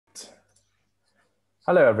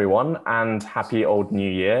Hello, everyone, and happy old new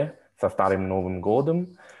year. So, Starym Novym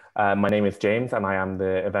Godem. My name is James, and I am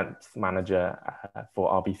the events manager for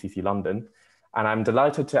RBCC London. And I'm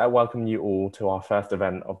delighted to welcome you all to our first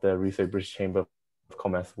event of the Russo-British Chamber of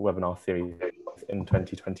Commerce webinar series in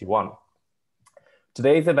 2021.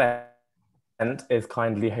 Today's event is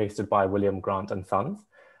kindly hosted by William Grant and Sons.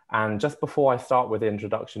 And just before I start with the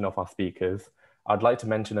introduction of our speakers, I'd like to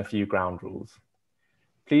mention a few ground rules.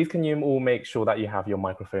 Please can you all make sure that you have your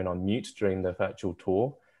microphone on mute during the virtual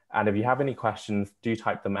tour. And if you have any questions, do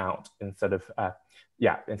type them out instead of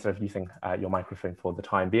using your microphone for the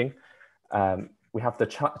time being. We have the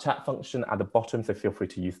chat function at the bottom, so feel free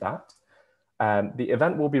to use that. The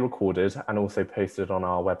event will be recorded and also posted on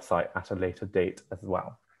our website at a later date as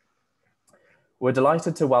well. We're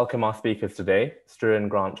delighted to welcome our speakers today, Struan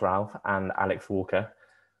Grant Ralph and Alex Walker.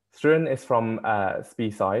 Struan is from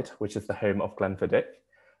Speyside, which is the home of Glenfiddich.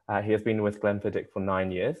 He has been with Glenfiddich for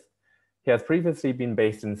 9 years. He has previously been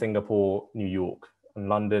based in Singapore, New York, and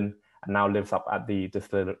London, and now lives up at the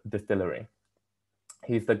Distillery.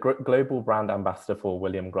 He's the global brand ambassador for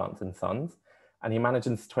William Grant and Sons, and he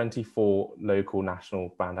manages 24 local national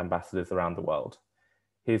brand ambassadors around the world.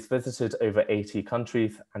 He's visited over 80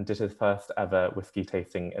 countries and did his first ever whiskey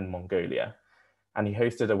tasting in Mongolia. And he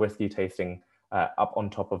hosted a whiskey tasting up on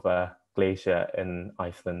top of a glacier in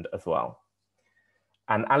Iceland as well.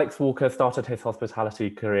 And Alex Walker started his hospitality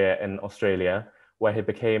career in Australia, where he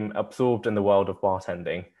became absorbed in the world of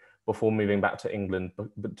bartending before moving back to England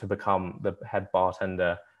to become the head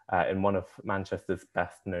bartender in one of Manchester's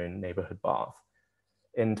best known neighborhood bars.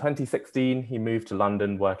 In 2016, he moved to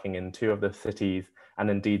London, working in 2 of the cities and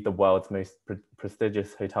indeed the world's most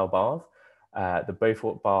prestigious hotel bars, the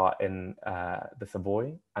Beaufort Bar in the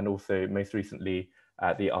Savoy, and also most recently,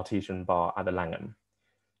 the Artesian Bar at the Langham.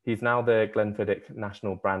 He's now the Glenfiddich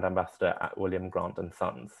National Brand Ambassador at William Grant and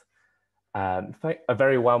Sons. A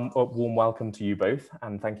very warm welcome to you both,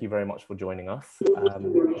 and thank you very much for joining us.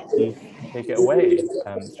 Please take it away,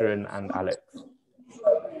 Struan and Alex.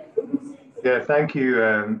 Yeah, thank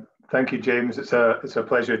you, James. It's a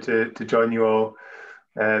pleasure to join you all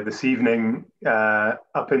this evening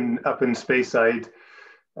up in Speyside.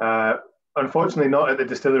 Unfortunately, not at the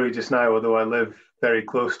distillery just now, although I live very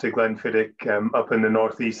close to Glenfiddich, up in the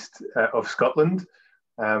northeast of Scotland.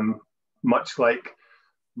 Much like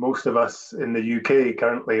most of us in the UK,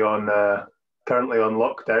 currently on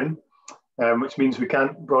lockdown, which means we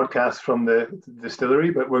can't broadcast from the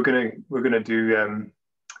distillery, but we're gonna do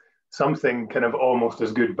something kind of almost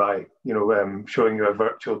as good by showing you a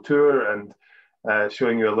virtual tour and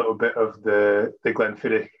showing you a little bit of the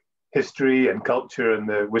Glenfiddich history and culture and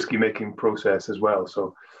the whiskey making process as well.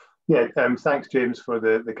 So yeah, thanks James for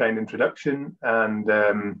the kind introduction, and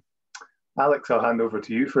Alex, I'll hand over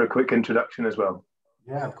to you for a quick introduction as well.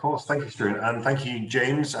 Yeah, of course. Thank you, Struan, and thank you,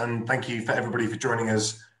 James, and thank you for everybody for joining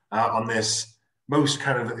us on this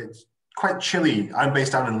it's quite chilly. I'm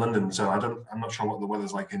based down in London, so I'm not sure what the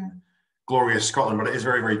weather's like in glorious Scotland, but it is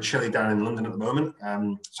very, very chilly down in London at the moment.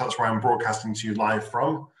 So that's where I'm broadcasting to you live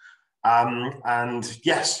from. And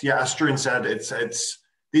yes, yeah, as Struan said, it's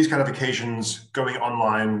these kind of occasions, going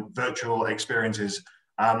online, virtual experiences,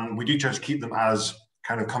 we do try to keep them as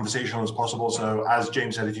kind of conversational as possible. So as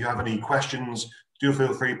James said, if you have any questions, do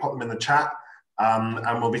feel free, pop them in the chat,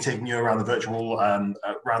 and we'll be taking you around the virtual,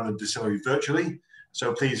 around the distillery virtually.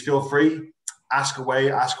 So please feel free, ask away,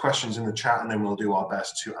 ask questions in the chat, and then we'll do our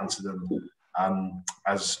best to answer them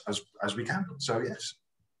as we can. So yes,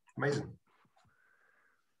 amazing.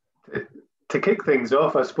 To kick things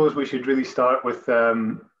off, I suppose we should really start with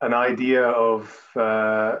an idea of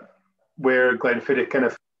where Glenfiddich kind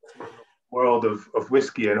of world of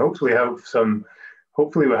whiskey, and hopefully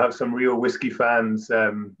we'll have some real whiskey fans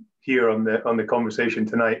here on the conversation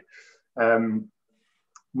tonight.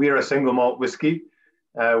 We are a single malt whiskey.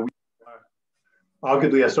 We are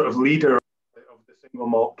arguably a sort of leader of the single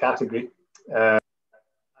malt category, and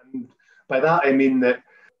by that I mean that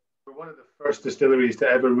we're one of the first distilleries to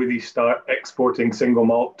ever really start exporting single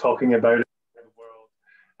malt, talking about it in the world,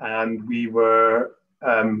 and we were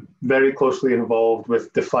very closely involved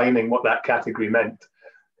with defining what that category meant.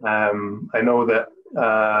 I know that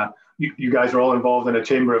you guys are all involved in a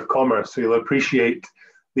chamber of commerce, so you'll appreciate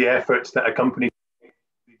the efforts that a company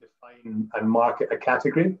define and market a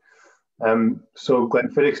category. So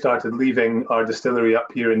Glenfiddich started leaving our distillery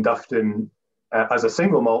up here in Dufton as a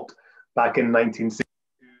single malt back in 1962,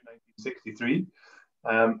 1963.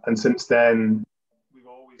 And since then, we've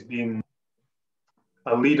always been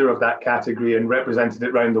a leader of that category and represented it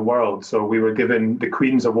around the world. So we were given the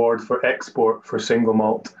Queen's Award for Export for single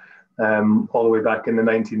malt all the way back in the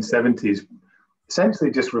 1970s.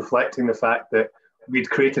 essentially just reflecting the fact that we'd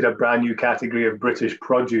created a brand new category of British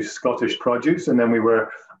produce, Scottish produce, and then we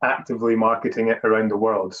were actively marketing it around the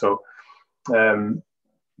world. So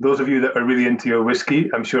those of you that are really into your whiskey,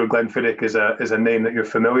 I'm sure Glenfiddich is a name that you're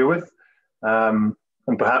familiar with.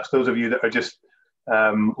 And perhaps those of you that are just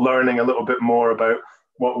learning a little bit more about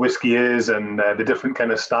what whiskey is and the different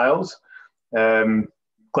kind of styles.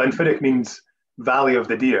 Glenfiddich means Valley of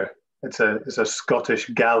the Deer. It's a Scottish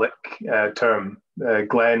Gaelic term.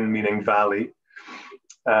 Glen meaning valley,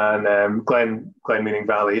 and Glen meaning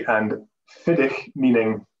valley, and Fiddich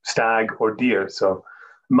meaning stag or deer. So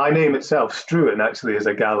my name itself, Struan, actually is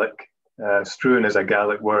a Gaelic. Struan is a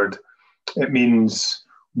Gaelic word. It means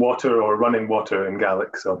water or running water in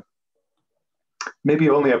Gaelic. So maybe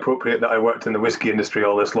only appropriate that I worked in the whiskey industry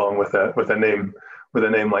all this long with a name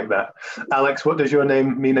like that. Alex, what does your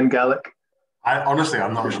name mean in Gaelic? Honestly,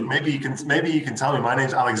 I'm not sure. Maybe you can tell me. My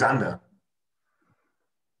name's Alexander.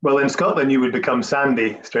 Well, in Scotland, you would become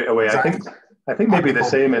Sandy straight away. Exactly. I think maybe the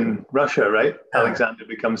same in Russia, right? Yeah. Alexander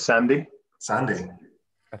becomes Sandy. Sandy.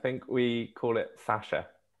 I think we call it Sasha.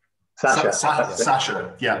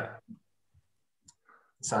 Sasha, yeah.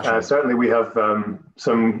 Sasha. Certainly, we have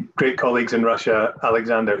some great colleagues in Russia,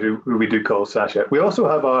 Alexander, who we do call Sasha. We also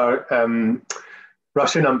have our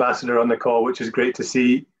Russian ambassador on the call, which is great to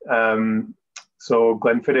see. So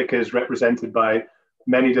Glenfiddich is represented by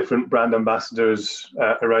many different brand ambassadors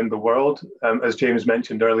around the world. As James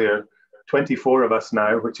mentioned earlier, 24 of us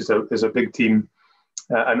now, which is a big team.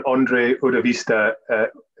 And Andre Udavista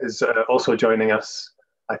is also joining us,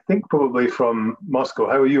 I think probably from Moscow.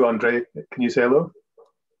 How are you, Andre? Can you say hello?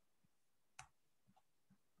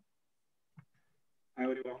 Hi,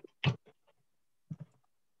 everyone.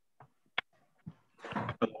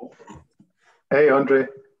 Hello. Hey, Andre.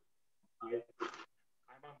 Hi.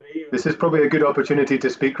 I'm Andre. This is probably a good opportunity to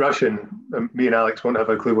speak Russian. Me and Alex won't have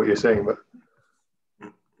a clue what you're saying, but.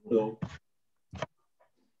 Hello.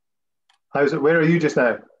 How's it? Where are you just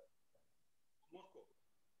now?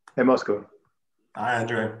 Moscow. In Moscow. Hi,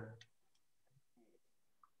 Andre.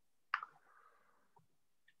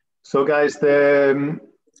 So, guys, the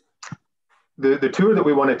tour that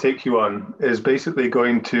we want to take you on is basically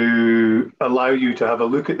going to allow you to have a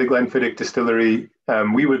look at the Glenfiddich distillery.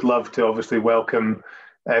 We would love to obviously welcome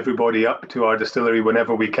everybody up to our distillery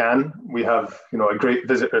whenever we can. We have, a great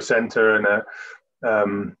visitor center and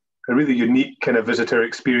a really unique kind of visitor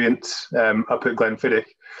experience up at Glenfiddich.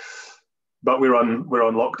 But we're on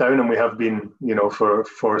lockdown, and we have been,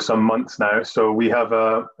 for some months now. So we have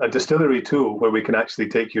a distillery tool where we can actually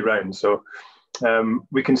take you around. So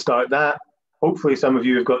we can start that. Hopefully, some of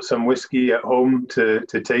you have got some whiskey at home to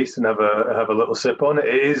taste and have a little sip on. It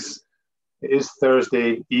is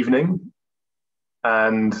Thursday evening,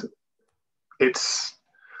 and it's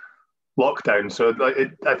lockdown. So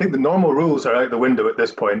I think the normal rules are out the window at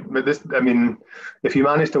this point. But if you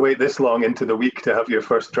manage to wait this long into the week to have your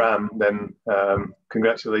first dram, then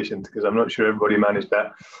congratulations, because I'm not sure everybody managed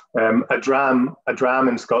that. A dram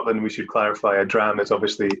in Scotland, we should clarify, a dram is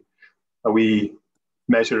obviously a wee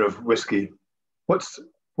measure of whiskey.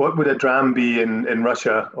 What would a dram be in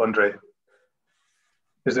Russia, Andre?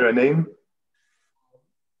 Is there a name?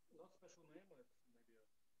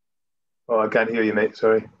 Oh, I can't hear you, mate.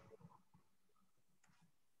 Sorry.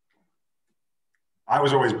 I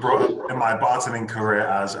was always brought up in my bartending career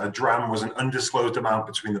as a dram was an undisclosed amount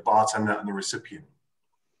between the bartender and the recipient.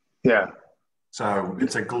 Yeah. So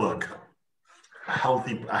it's a glug, a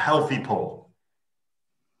healthy pour.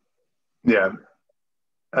 Yeah.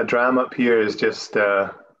 A dram up here is just,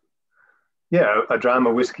 a dram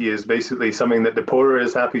of whiskey is basically something that the pourer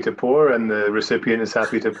is happy to pour and the recipient is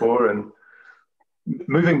happy to pour. And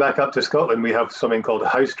moving back up to Scotland, we have something called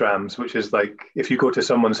house drams, which is like if you go to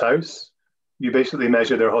someone's house, you basically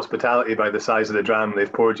measure their hospitality by the size of the dram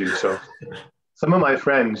they've poured you. So some of my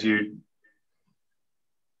friends, you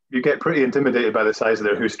get pretty intimidated by the size of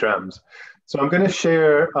their house drams. So I'm going to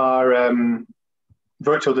share our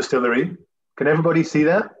virtual distillery. Can everybody see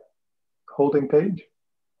that holding page?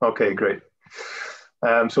 Okay, great.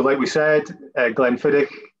 So like we said,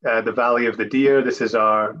 Glenfiddich, the Valley of the Deer, this is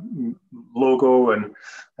our logo.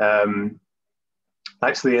 And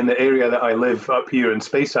actually in the area that I live up here in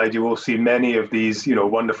Speyside, you will see many of these,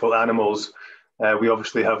 wonderful animals. We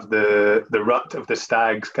obviously have the rut of the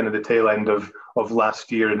stags, kind of the tail end of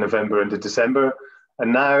last year in November into December.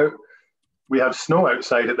 And now we have snow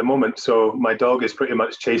outside at the moment. So my dog is pretty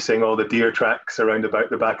much chasing all the deer tracks around about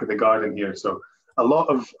the back of the garden here. So a lot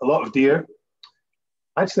of deer.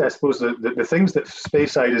 Actually, I suppose the things that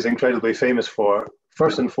Speyside is incredibly famous for,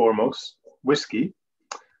 first and foremost, whiskey.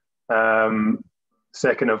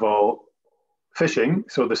 Second of all, fishing,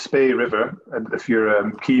 so the Spey River, and if you're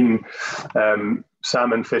a keen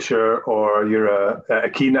salmon fisher or you're a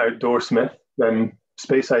keen outdoorsmith, then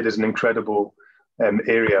Speyside is an incredible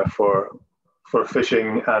area for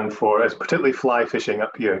fishing and for particularly fly fishing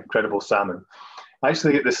up here, incredible salmon.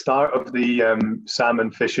 Actually, at the start of the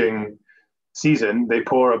salmon fishing season, they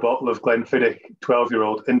pour a bottle of Glenfiddich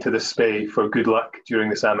 12-year-old into the Spey for good luck during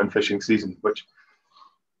the salmon fishing season, which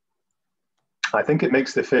I think it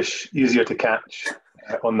makes the fish easier to catch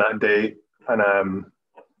on that day, and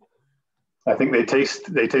I think they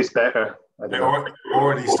taste better. It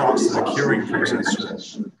already starts the curing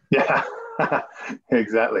process. Yeah,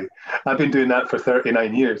 exactly. I've been doing that for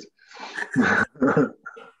 39 years.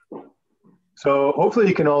 So hopefully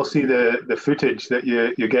you can all see the footage that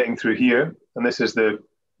you're getting through here. And this is the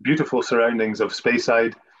beautiful surroundings of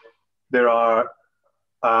Speyside. There are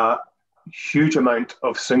a huge amount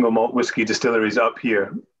of single malt whiskey distilleries up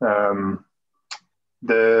here.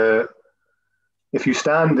 If you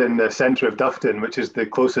stand in the centre of Dufton, which is the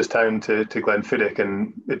closest town to Glenfiddich,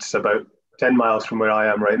 and it's about 10 miles from where I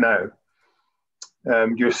am right now,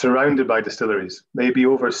 you're surrounded by distilleries, maybe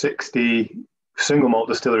over 60 single malt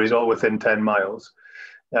distilleries, all within 10 miles.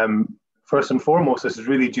 First and foremost, this is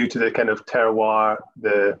really due to the kind of terroir,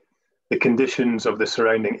 the conditions of the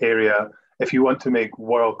surrounding area. If you want to make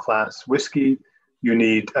world-class whiskey, you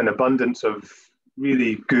need an abundance of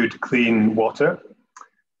really good, clean water.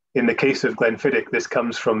 In the case of Glenfiddich, this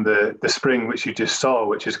comes from the spring which you just saw,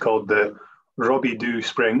 which is called the Robbie Dhu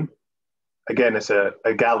Spring. Again, it's a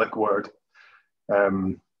Gaelic word.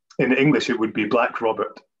 In English, it would be Black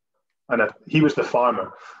Robert. And he was the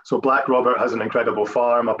farmer. So Black Robert has an incredible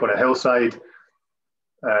farm up on a hillside.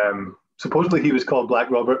 Supposedly he was called Black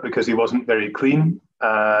Robert because he wasn't very clean.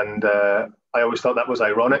 And I always thought that was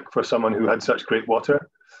ironic for someone who had such great water.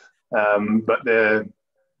 But the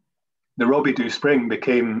Robbie Dhu Spring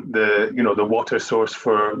became the water source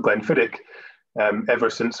for Glenfiddich ever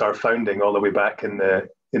since our founding, all the way back in the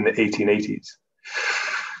 1880s.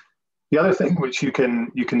 The other thing which you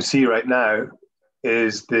can see right now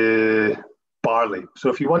is the barley.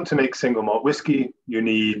 So if you want to make single malt whiskey, you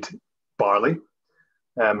need barley.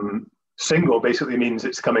 Single basically means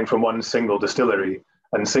it's coming from one single distillery,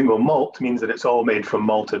 and single malt means that it's all made from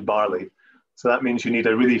malted barley. So that means you need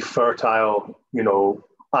a really fertile,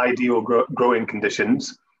 ideal growing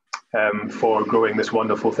conditions for growing this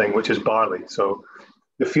wonderful thing, which is barley. So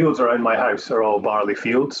the fields around my house are all barley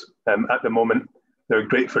fields. At the moment, they're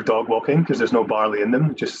great for dog walking because there's no barley in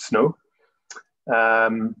them, just snow.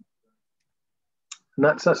 And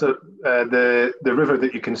that's the river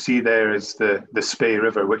that you can see there is the Spey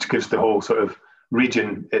River, which gives the whole sort of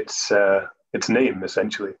region its name,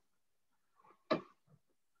 essentially.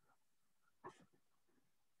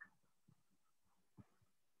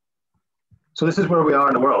 So this is where we are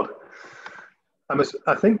in the world.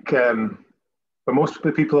 I think are most of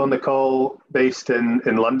the people on the call based in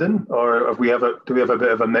London, or do we have a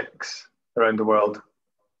bit of a mix around the world?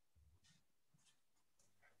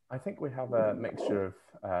 I think we have a mixture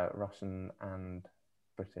of Russian and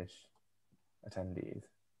British attendees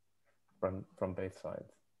from both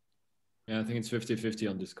sides. Yeah, I think it's 50-50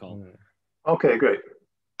 on this call. Okay, great.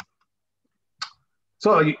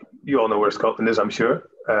 So you all know where Scotland is, I'm sure.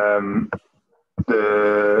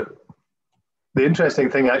 The interesting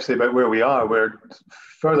thing actually about where we are, we're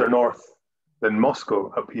further north than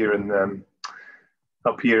Moscow up here in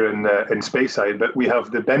Speyside, but we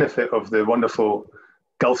have the benefit of the wonderful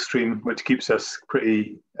Gulf Stream, which keeps us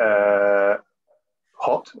pretty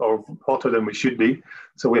hot, or hotter than we should be.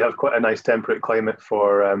 So we have quite a nice temperate climate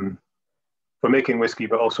for making whiskey,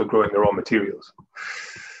 but also growing the raw materials.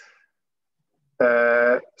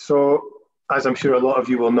 So, as I'm sure a lot of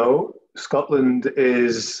you will know, Scotland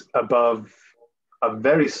is above a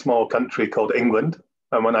very small country called England.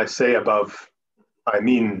 And when I say above, I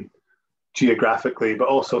mean geographically, but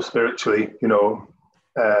also spiritually,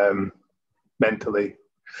 mentally.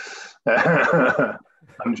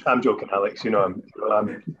 I'm joking, Alex.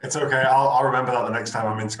 It's okay. I'll remember that the next time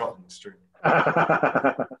I'm in Scotland. It's true.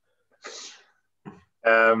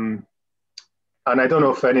 And I don't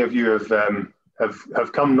know if any of you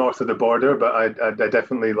have come north of the border, but I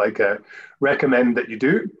definitely recommend that you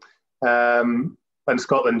do. And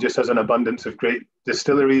Scotland just has an abundance of great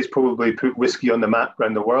distilleries. Probably put whiskey on the map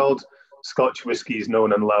around the world. Scotch whiskey is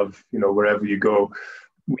known and loved, wherever you go.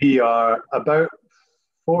 We are about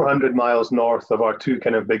 400 miles north of our two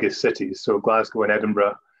kind of biggest cities, so Glasgow and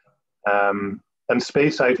Edinburgh. And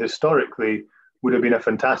Speyside historically would have been a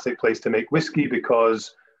fantastic place to make whiskey,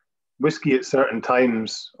 because whiskey at certain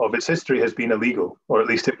times of its history has been illegal, or at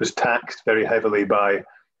least it was taxed very heavily by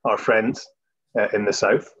our friends. in the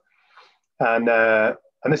south. And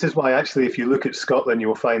this is why, actually, if you look at Scotland,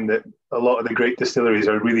 you'll find that a lot of the great distilleries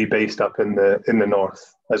are really based up in the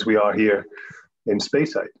north, as we are here in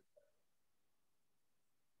Speyside.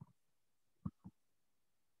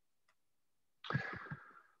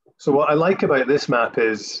 So what I like about this map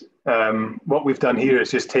is what we've done here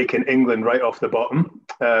is just taken England right off the bottom,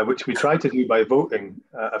 which we tried to do by voting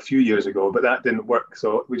a few years ago, but that didn't work.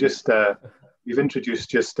 So we just we've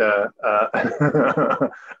introduced just and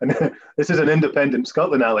this is an independent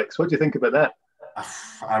Scotland, Alex. What do you think about that?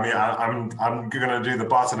 I mean, I'm going to do the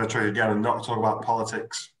bartender trick again and not talk about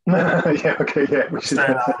politics. Yeah, okay, yeah. I'm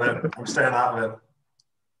staying out of it. I'm staying out of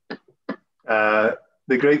it.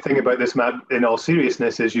 The great thing about this map, in all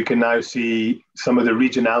seriousness, is you can now see some of the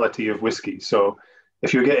regionality of whiskey. So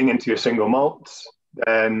if you're getting into your single malts,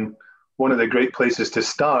 then one of the great places to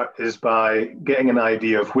start is by getting an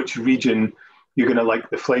idea of which region you're going to like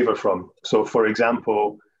the flavour from. So, for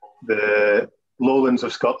example, the lowlands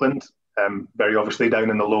of Scotland, very obviously down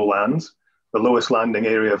in the lowlands, the lowest landing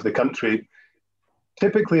area of the country,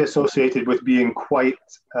 typically associated with being quite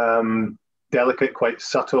delicate, quite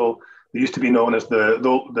subtle. They used to be known as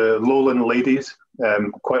the lowland ladies.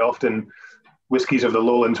 Quite often, whiskies of the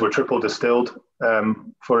lowlands were triple distilled,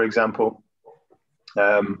 for example.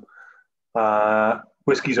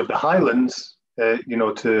 Whiskies of the highlands,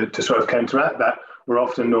 to sort of counteract that, were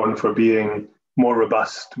often known for being more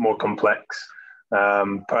robust, more complex.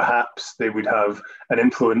 Perhaps they would have an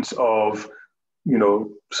influence of,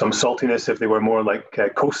 some saltiness if they were more like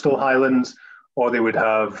coastal highlands, or they would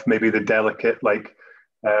have maybe the delicate, like,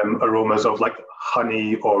 aromas of like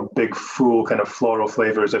honey or big full kind of floral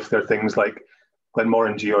flavors if they're things like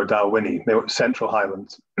Glenmorangie or Dalwhinnie. They were Central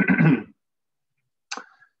Highlands.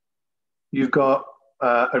 You've got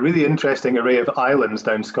a really interesting array of islands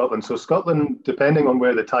down Scotland. So Scotland, depending on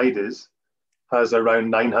where the tide is, has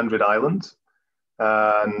around 900 islands.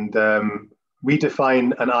 And we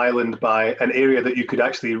define an island by an area that you could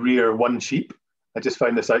actually rear one sheep. I just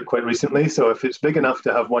found this out quite recently. So if it's big enough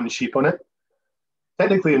to have one sheep on it,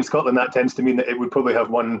 technically in Scotland, that tends to mean that it would probably have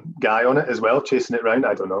one guy on it as well, chasing it around.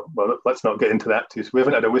 I don't know. Well, let's not get into that too. So we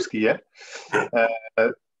haven't had a whiskey yet.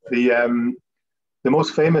 The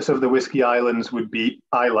most famous of the whiskey islands would be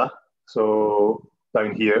Islay, so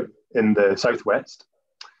down here in the southwest.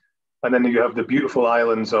 And then you have the beautiful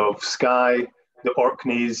islands of Skye, the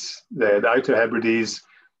Orkneys, the Outer Hebrides,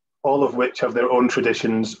 all of which have their own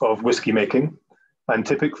traditions of whiskey making. And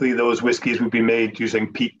typically those whiskies would be made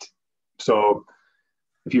using peat. So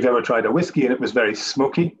if you've ever tried a whiskey and it was very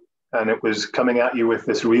smoky and it was coming at you with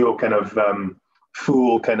this real kind of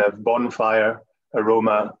full kind of bonfire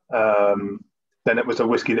aroma, then it was a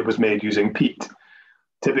whiskey that was made using peat.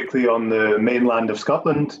 Typically on the mainland of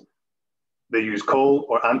Scotland, they use coal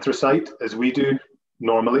or anthracite, as we do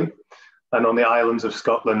normally. And on the islands of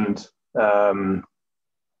Scotland,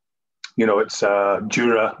 it's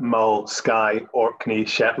Jura, Mull, Skye, Orkney,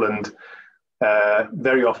 Shetland,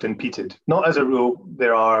 very often peated. Not as a rule,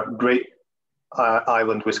 there are great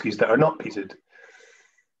island whiskies that are not peated.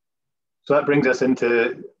 So that brings us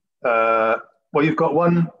into, you've got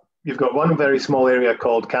one very small area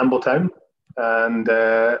called Campbelltown, and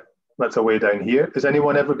that's away down here. Has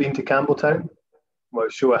anyone ever been to Campbelltown? Well,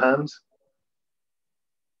 show of hands.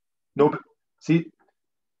 No, see,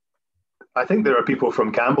 I think there are people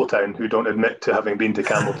from Campbelltown who don't admit to having been to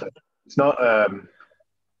Campbelltown. It's not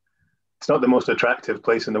the most attractive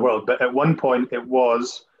place in the world, but at one point it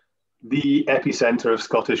was the epicenter of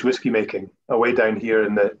Scottish whiskey making, away down here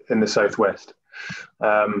in the southwest.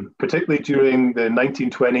 Particularly during the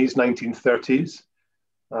 1920s, 1930s,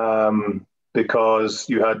 because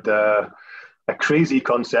you had a crazy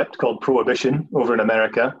concept called Prohibition over in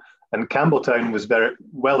America, and Campbelltown was very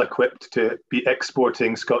well equipped to be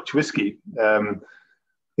exporting Scotch whiskey.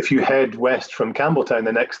 If you head west from Campbelltown,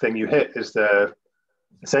 the next thing you hit is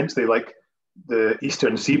essentially like the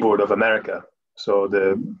eastern seaboard of America. So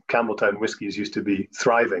the Campbelltown whiskies used to be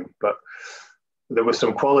thriving, but there was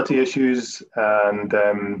some quality issues, and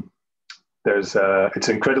it's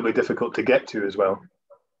incredibly difficult to get to as well.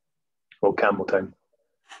 Well, Campbelltown.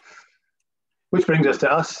 Which brings us to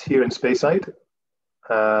us here in Speyside.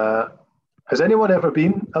 Has anyone ever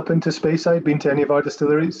been up into Speyside, been to any of our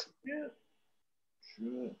distilleries? Yeah,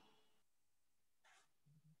 sure.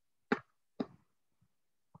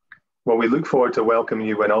 Well, we look forward to welcoming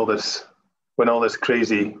you when all this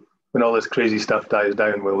crazy stuff dies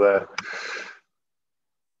down.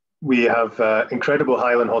 We have incredible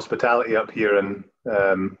Highland hospitality up here, and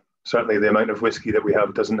certainly the amount of whiskey that we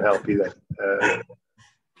have doesn't help either.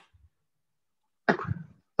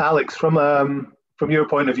 Alex, from from your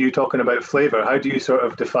point of view, talking about flavour, how do you sort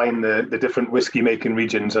of define the different whiskey making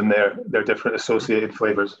regions and their different associated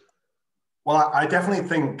flavours? Well, I definitely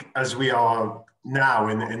think as we are now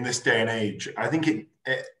in this day and age, I think it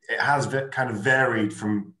has kind of varied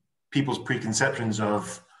from people's preconceptions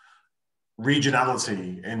of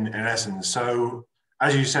regionality in essence. So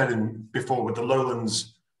as you said before, with the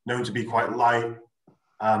lowlands known to be quite light,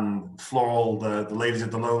 floral, the ladies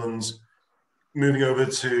of the lowlands, moving over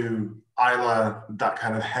to Isla, that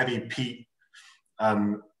kind of heavy peat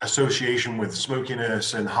association with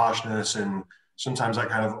smokiness and harshness and sometimes that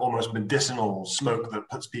kind of almost medicinal smoke that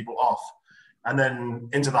puts people off. And then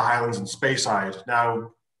into the Highlands and Speyside.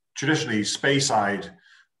 Now, traditionally, Speyside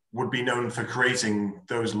would be known for creating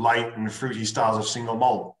those light and fruity styles of single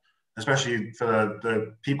malt, especially for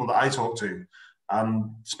the people that I talk to.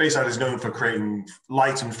 Speyside is known for creating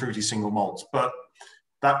light and fruity single malts, but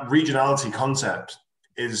that regionality concept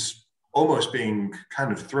is almost being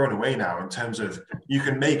kind of thrown away now in terms of you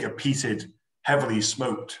can make a peated, heavily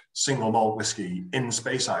smoked single malt whiskey in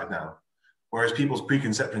Speyside now, whereas people's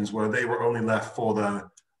preconceptions were they were only left for the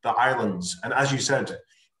islands. And as you said,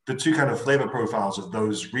 the two kind of flavor profiles of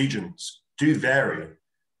those regions do vary,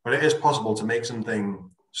 but it is possible to make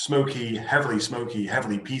something smoky, heavily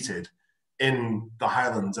peated in the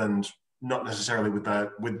Highlands and not necessarily with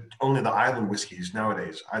only the island whiskies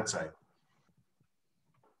nowadays, I'd say.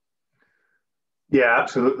 Yeah,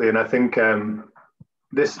 absolutely. And I think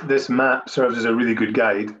this map serves as a really good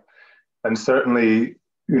guide. And certainly,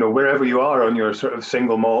 wherever you are on your sort of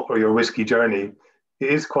single malt or your whiskey journey, it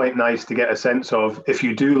is quite nice to get a sense of, if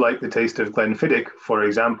you do like the taste of Glenfiddich, for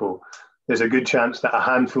example, there's a good chance that a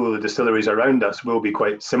handful of the distilleries around us will be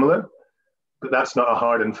quite similar, but that's not a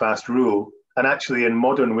hard and fast rule. And actually in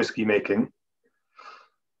modern whiskey making,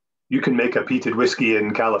 you can make a peated whiskey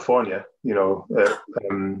in California,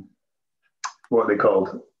 what are they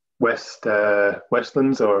called?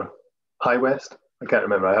 Westlands or High West? I can't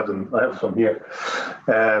remember. I have some here.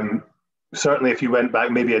 Certainly, if you went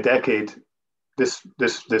back maybe a decade, this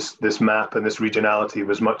map and this regionality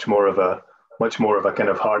was much more of a kind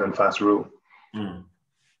of hard and fast rule. Mm.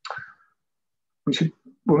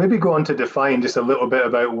 We'll maybe go on to define just a little bit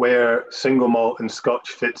about where single malt and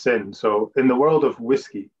Scotch fits in. So, in the world of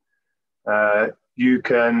whiskey, you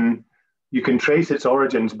can trace its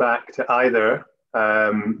origins back to either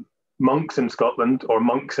monks in Scotland or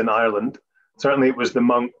monks in Ireland. Certainly it was the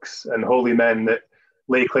monks and holy men that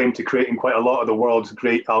lay claim to creating quite a lot of the world's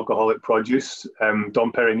great alcoholic produce.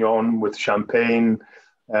 Dom Perignon with champagne,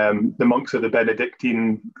 the monks of the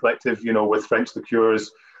Benedictine collective, with French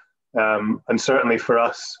liqueurs. And certainly for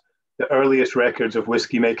us, the earliest records of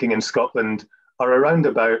whiskey making in Scotland are around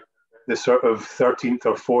about the sort of 13th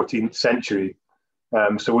or 14th century.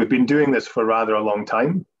 So we've been doing this for rather a long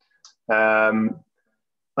time.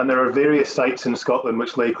 And there are various sites in Scotland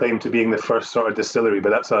which lay claim to being the first sort of distillery,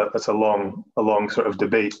 but that's a long sort of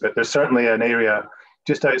debate. But there's certainly an area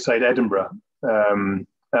just outside Edinburgh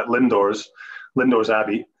at Lindores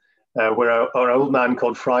Abbey, where an old man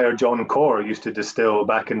called Friar John Corr used to distill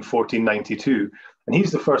back in 1492. And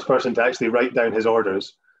he's the first person to actually write down his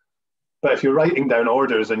orders. But if you're writing down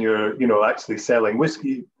orders and you're actually selling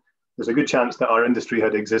whiskey, there's a good chance that our industry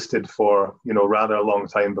had existed for rather a long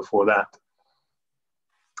time before that.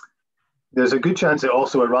 There's a good chance it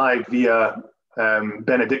also arrived via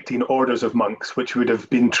Benedictine orders of monks, which would have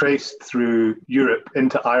been traced through Europe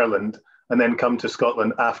into Ireland and then come to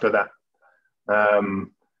Scotland after that.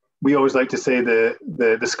 We always like to say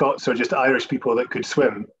the Scots are just Irish people that could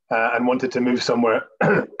swim and wanted to move somewhere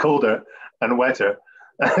colder and wetter.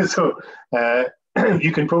 So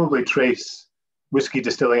you can probably trace whiskey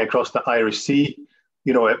distilling across the Irish Sea.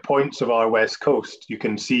 At points of our west coast, you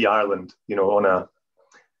can see Ireland,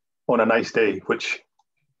 on a nice day, which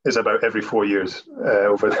is about every 4 years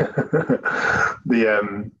over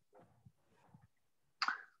the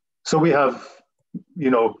so we have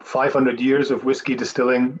 500 years of whiskey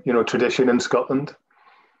distilling tradition in Scotland,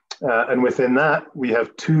 and within that we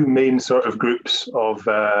have two main sort of groups of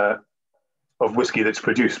whiskey that's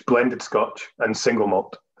produced: blended Scotch and single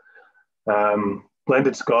malt.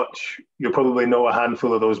 Blended Scotch, you'll probably know a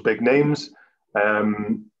handful of those big names.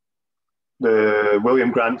 The William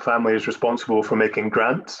Grant family is responsible for making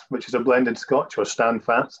Grant, which is a blended Scotch, or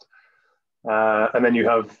Standfast. And then you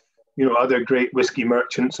have, other great whiskey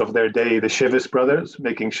merchants of their day, the Chivas brothers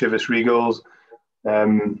making Chivas Regals,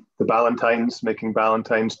 the Ballantines making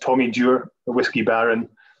Ballantines, Tommy Dewar, the whiskey baron,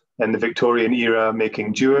 in the Victorian era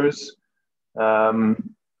making Dewars.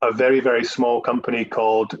 A very, very small company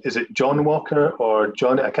called, is it John Walker or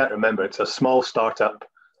John? I can't remember. It's a small startup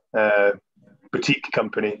boutique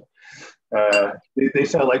company They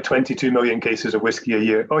sell like 22 million cases of whiskey a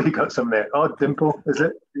year. Oh, you got some there. Oh, Dimple, is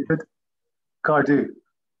it, David? Cardew.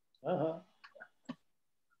 Uh-huh.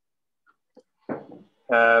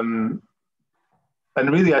 And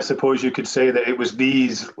really, I suppose you could say that it was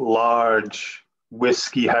these large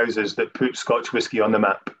whiskey houses that put Scotch whiskey on the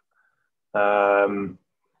map.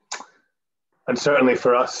 And certainly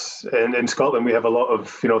for us in Scotland, we have a lot of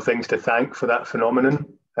things to thank for that phenomenon.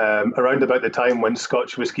 Around about the time when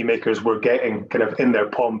Scotch whiskey makers were getting kind of in their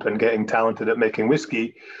pomp and getting talented at making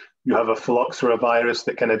whiskey, you have a phylloxera virus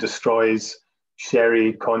that kind of destroys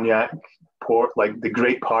sherry, cognac, port, like the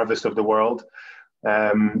grape harvest of the world.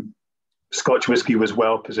 Scotch whiskey was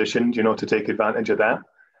well positioned, to take advantage of that.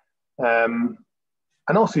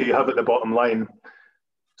 And also you have at the bottom line,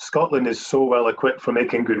 Scotland is so well equipped for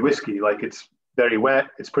making good whiskey. Like, it's very wet,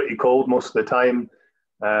 it's pretty cold most of the time.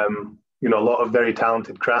 A lot of very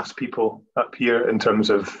talented craftspeople up here in terms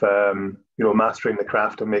of mastering the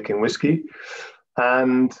craft of making whiskey.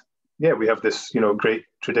 And yeah, we have this great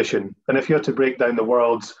tradition. And if you had to break down the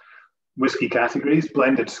world's whiskey categories,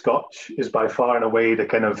 blended Scotch is by far and away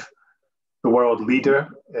the world leader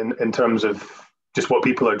in terms of just what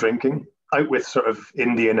people are drinking, out with sort of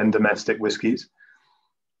Indian and domestic whiskies.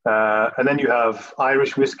 And then you have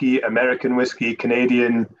Irish whiskey, American whiskey,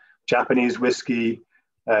 Canadian, Japanese whiskey,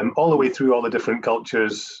 all the way through all the different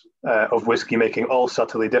cultures of whiskey making, all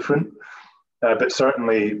subtly different. But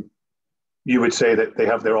certainly you would say that they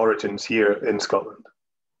have their origins here in Scotland.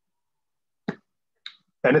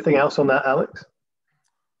 Anything else on that, Alex?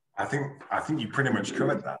 I think you pretty much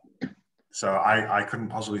covered that. So I couldn't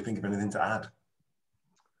possibly think of anything to add.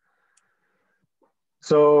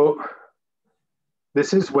 So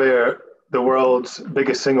this is where the world's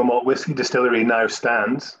biggest single malt whiskey distillery now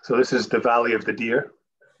stands. So this is the Valley of the Deer,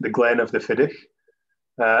 the Glen of the Fiddich.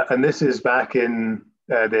 And this is back in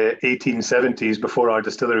the 1870s, before our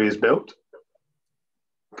distillery is built.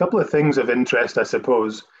 A couple of things of interest, I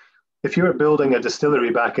suppose. If you were building a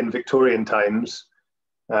distillery back in Victorian times,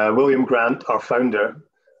 William Grant, our founder,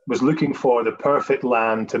 was looking for the perfect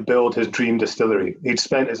land to build his dream distillery. He'd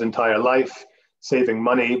spent his entire life saving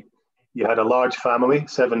money. He had a large family,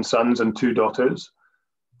 7 sons and 2 daughters.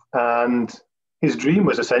 And his dream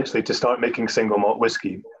was essentially to start making single malt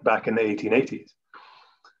whiskey back in the 1880s.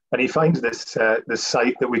 And he finds this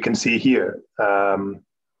site that we can see here.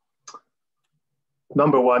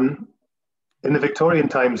 Number one, in the Victorian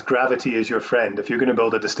times, gravity is your friend if you're going to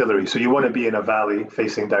build a distillery. So you want to be in a valley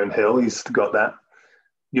facing downhill. He's got that.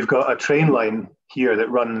 You've got a train line here that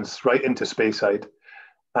runs right into Speyside.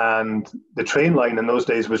 And the train line in those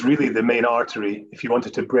days was really the main artery. If you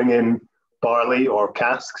wanted to bring in barley or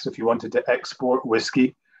casks, if you wanted to export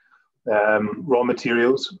whiskey, raw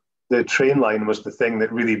materials, the train line was the thing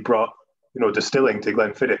that really brought, distilling to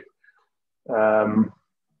Glenfiddich.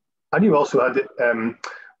 And you also had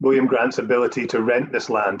William Grant's ability to rent this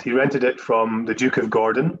land. He rented it from the Duke of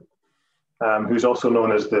Gordon, who's also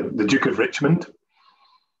known as the Duke of Richmond.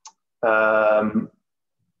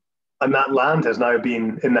 And that land has now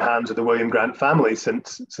been in the hands of the William Grant family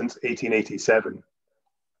since 1887.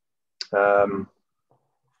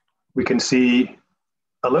 We can see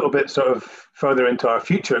a little bit sort of further into our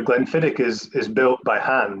future. Glenfiddich is built by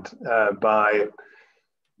hand by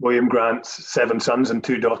William Grant's 7 sons and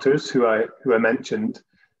 2 daughters, who I mentioned.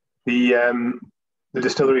 The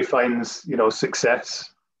distillery finds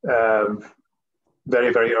success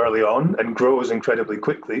very, very early on and grows incredibly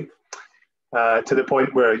quickly. To the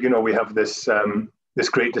point where we have this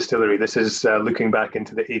great distillery. This is looking back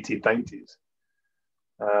into the 1890s,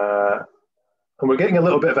 and we're getting a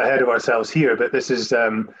little bit ahead of ourselves here. But this is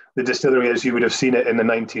the distillery as you would have seen it in the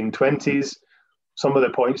 1920s. Some of the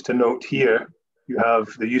points to note here: you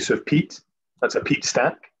have the use of peat. That's a peat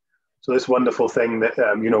stack. So this wonderful thing that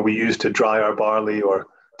we use to dry our barley or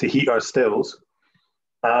to heat our stills,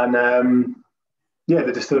 and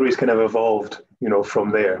the distillery's kind of evolved,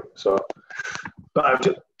 from there. So. But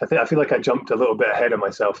I feel like I jumped a little bit ahead of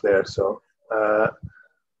myself there. So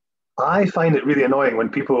I find it really annoying when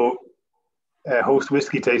people host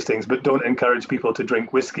whiskey tastings but don't encourage people to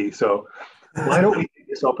drink whiskey. So why don't we take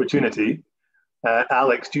this opportunity?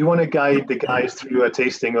 Alex, do you want to guide the guys through a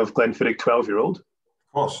tasting of Glenfiddich 12-year-old?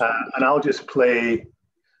 Of course. And I'll just play,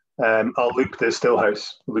 I'll loop the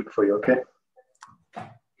Stillhouse loop for you, okay?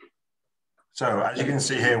 So as you can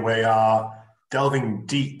see here, we are delving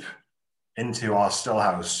deep into our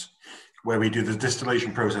stillhouse where we do the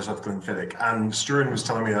distillation process of Glenfiddich. And Struan was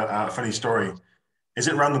telling me a funny story. Is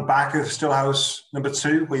it around the back of stillhouse number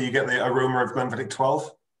 2 where you get the aroma of Glenfiddich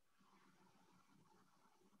 12?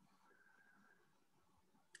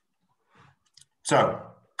 So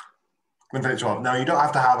Glenfiddich 12. Now, you don't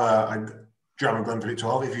have to have a dram of Glenfiddich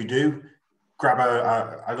 12. If you do, grab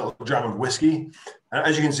a little dram of whiskey. And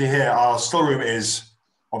as you can see here, our still room is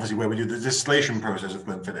obviously where we do the distillation process of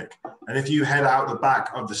Glenfiddich. And if you head out the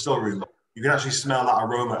back of the still room, you can actually smell that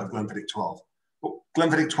aroma of Glenfiddich 12. But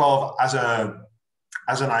Glenfiddich 12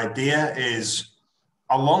 as an idea is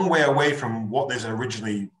a long way away from what this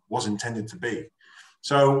originally was intended to be.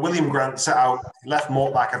 So William Grant set out, he left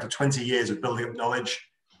Mortlach after 20 years of building up knowledge.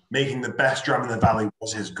 Making the best dram in the valley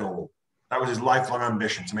was his goal. That was his lifelong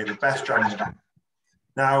ambition, to make the best dram in the valley.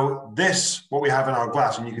 Now, this, what we have in our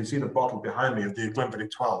glass, and you can see the bottle behind me of the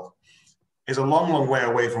Glenfiddich 12, is a long, long way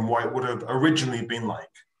away from what it would have originally been like.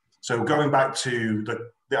 So going back to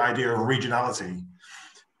the idea of regionality,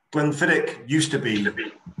 Glenfiddich used to be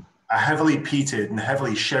a heavily peated and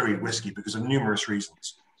heavily sherried whiskey because of numerous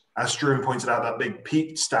reasons. As Struan pointed out, that big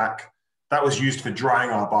peat stack, that was used for drying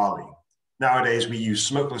our barley. Nowadays, we use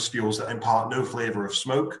smokeless fuels that impart no flavor of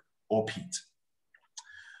smoke or peat.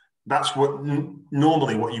 That's what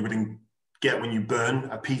normally what you would get when you burn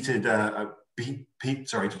a peated peat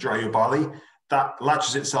to dry your barley. That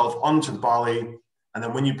latches itself onto the barley, and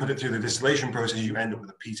then when you put it through the distillation process, you end up with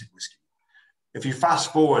a peated whiskey. If you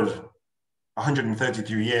fast forward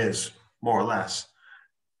 133 years, more or less,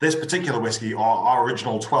 this particular whiskey, or our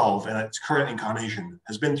original 12 in its current incarnation,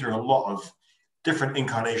 has been through a lot of different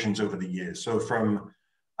incarnations over the years. So from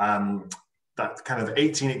that kind of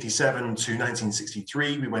 1887 to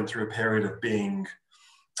 1963, we went through a period of being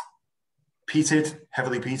peated,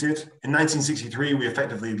 heavily peated. In 1963, we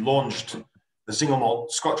effectively launched the single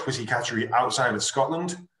malt Scotch whisky category outside of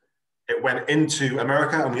Scotland. It went into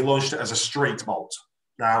America and we launched it as a straight malt.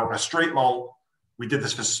 Now, a straight malt, we did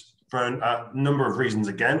this for a number of reasons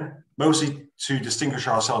again, mostly to distinguish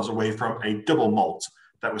ourselves away from a double malt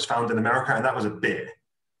that was found in America, and that was a beer.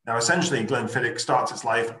 Now, essentially, Glenfiddich starts its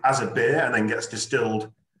life as a beer and then gets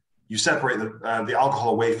distilled. You separate the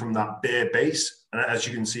alcohol away from that beer base, and as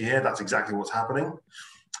you can see here, that's exactly what's happening.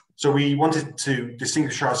 So we wanted to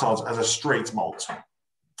distinguish ourselves as a straight malt.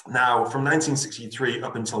 Now, from 1963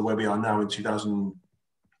 up until where we are now in 2000,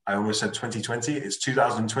 I almost said 2020, it's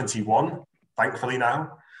 2021, thankfully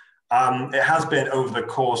now. It has been over the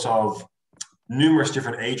course of numerous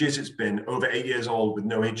different ages. It's been over 8 years old with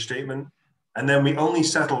no age statement. And then we only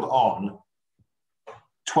settled on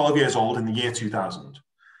 12 years old in the year 2000.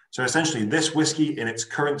 So essentially this whiskey in its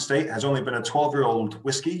current state has only been a 12-year-old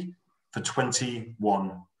whiskey for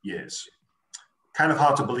 21 years. Kind of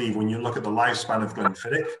hard to believe when you look at the lifespan of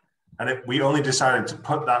Glenfiddich. And we only decided to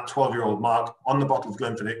put that 12-year-old mark on the bottle of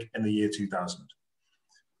Glenfiddich in the year 2000.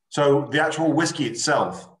 So the actual whiskey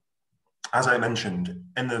itself, as I mentioned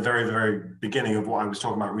in the very, very beginning of what I was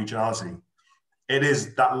talking about regionality, it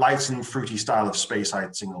is that light and fruity style of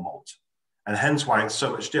Speyside single malt. And hence why it's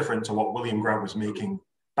so much different to what William Grant was making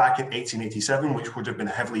back in 1887, which would have been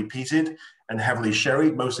heavily peated and heavily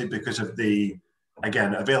sherried, mostly because of the,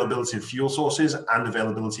 again, availability of fuel sources and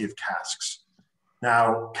availability of casks.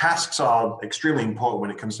 Now, casks are extremely important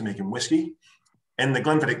when it comes to making whiskey. In the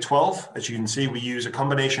Glenfiddich 12, as you can see, we use a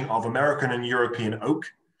combination of American and European oak.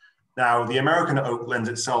 Now, the American oak lends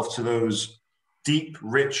itself to those deep,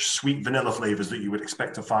 rich, sweet vanilla flavors that you would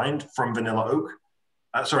expect to find from vanilla oak.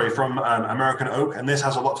 From American oak, and this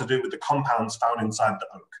has a lot to do with the compounds found inside the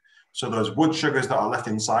oak. So those wood sugars that are left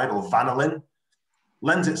inside, or vanillin,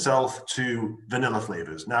 lends itself to vanilla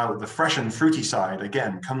flavors. Now, the fresh and fruity side,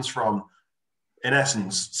 again, comes from, in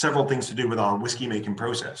essence, several things to do with our whiskey making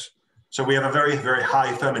process. So we have a very, very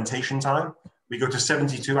high fermentation time. We go to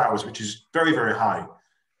 72 hours, which is very, very high,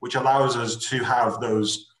 which allows us to have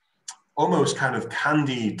those almost kind of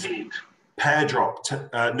candied pear drop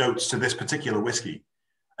notes to this particular whiskey.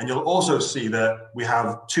 And you'll also see that we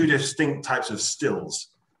have two distinct types of stills.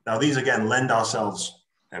 Now these again lend ourselves,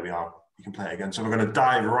 there we are, you can play it again. So we're going to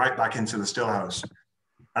dive right back into the still house.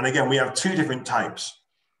 And again, we have two different types.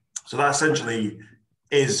 So that essentially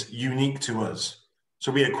is unique to us.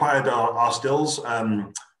 So we acquired our stills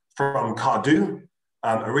from Cardew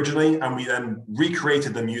originally, and we then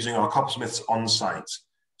recreated them using our coppersmiths on site.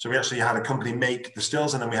 So we actually had a company make the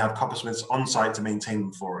stills, and then we have coppersmiths on site to maintain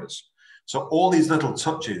them for us. So all these little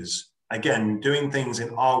touches, again, doing things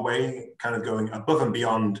in our way, kind of going above and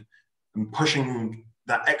beyond and pushing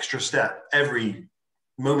that extra step every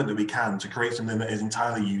moment that we can to create something that is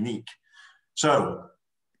entirely unique. So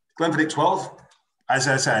Glenfiddich 12, as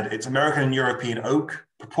I said, it's American and European oak,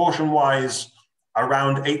 proportion-wise,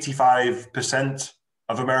 around 85%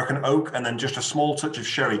 of American oak, and then just a small touch of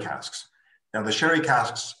sherry casks. Now the sherry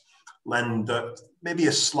casks lend maybe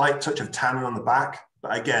a slight touch of tannin on the back,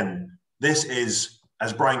 but again, this is,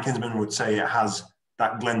 as Brian Kinsman would say, it has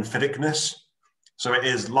that Glenfiddichness. So it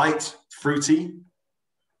is light, fruity,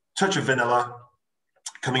 touch of vanilla,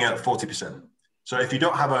 coming out at 40%. So if you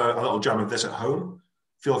don't have a little dram of this at home,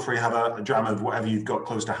 feel free to have a dram of whatever you've got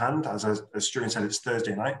close to hand. As Stuart said, it's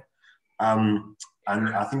Thursday night. And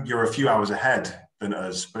I think you're a few hours ahead than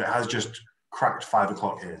us, but it has just cracked 5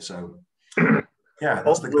 o'clock here. So yeah,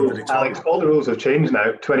 that's the Glenfiddich. Alex, all the rules have changed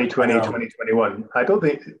now, 2020, 2021. I don't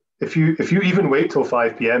think, if you even wait till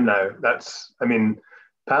 5 p.m. now, that's, I mean,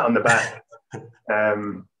 pat on the back.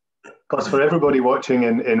 Plus, for everybody watching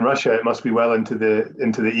in Russia, it must be well into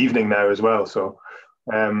the evening now as well. So,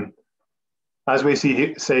 as we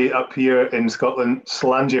say up here in Scotland,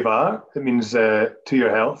 slanjivar, it means to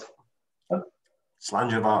your health.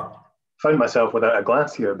 Slanjivar. Found myself without a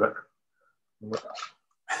glass here, but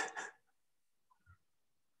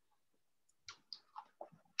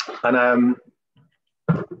and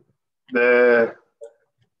the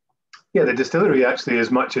distillery actually,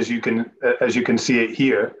 as much as you can see it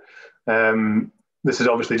here. This is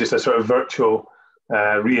obviously just a sort of virtual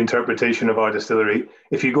reinterpretation of our distillery.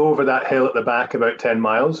 If you go over that hill at the back about 10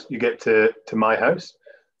 miles, you get to my house.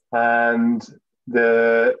 And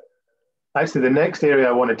the next area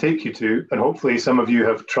I want to take you to, and hopefully some of you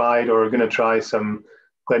have tried or are going to try some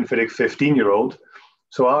Glenfiddich 15-year-old.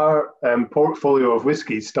 So our portfolio of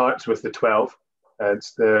whiskey starts with the 12.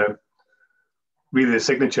 It's really the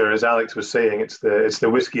signature, as Alex was saying. It's the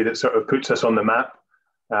whiskey that sort of puts us on the map.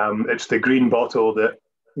 It's the green bottle that,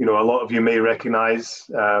 you know, a lot of you may recognize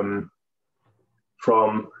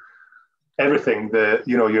from everything.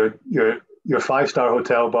 Your 5-star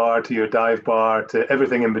hotel bar to your dive bar to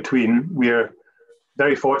everything in between. We're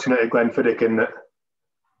very fortunate at Glenfiddich in that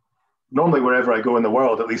normally wherever I go in the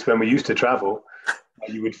world, at least when we used to travel,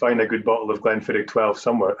 you would find a good bottle of Glenfiddich 12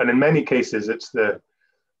 somewhere. And in many cases, it's the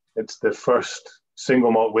first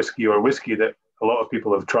single malt whiskey or whiskey that a lot of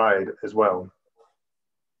people have tried as well.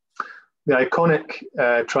 The iconic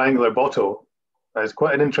triangular bottle is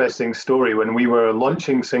quite an interesting story. When we were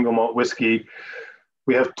launching single malt whiskey,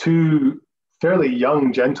 we have 2 fairly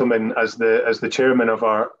young gentlemen as the chairman of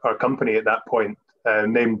our company at that point,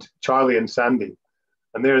 named Charlie and Sandy.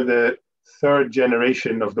 And they're the 3rd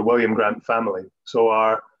generation of the William Grant family. So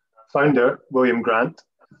our founder, William Grant,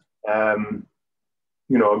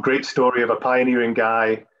 you know, a great story of a pioneering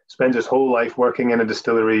guy, spends his whole life working in a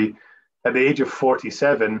distillery. At the age of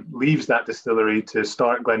 47, leaves that distillery to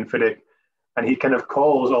start Glenfiddich, and he kind of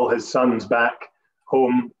calls all his sons back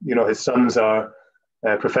home. You know, his sons are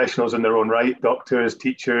professionals in their own right, doctors,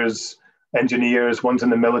 teachers, engineers, one's in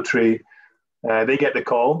the military. They get the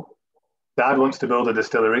call. Dad wants to build a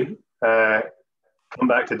distillery. Come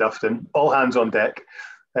back to Dufton, all hands on deck.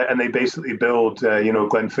 And they basically build,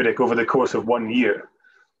 Glenfiddich over the course of 1 year.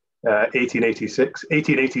 1886,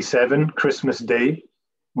 1887, Christmas Day,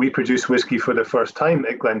 we produce whiskey for the first time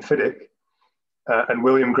at Glenfiddich. And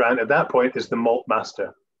William Grant at that point is the malt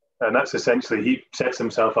master. And that's essentially, he sets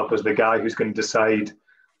himself up as the guy who's going to decide,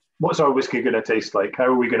 what's our whiskey going to taste like? How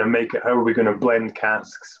are we going to make it? How are we going to blend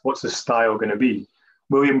casks? What's the style going to be?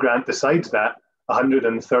 William Grant decides that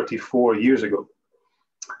 134 years ago.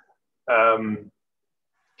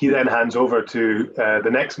 He then hands over to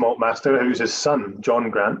the next malt master, who's his son,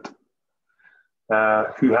 John Grant,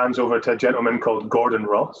 who hands over to a gentleman called Gordon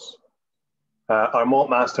Ross. Our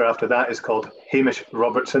malt master after that is called Hamish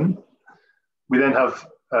Robertson. We then have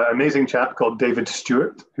an amazing chap called David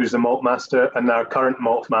Stewart, who's the malt master, and our current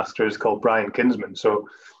malt master is called Brian Kinsman. So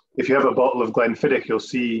if you have a bottle of Glenfiddich, you'll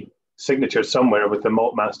see signature somewhere with the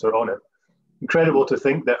malt master on it. Incredible to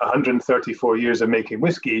think that 134 years of making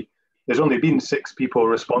whiskey, there's only been 6 people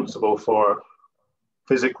responsible for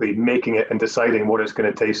physically making it and deciding what it's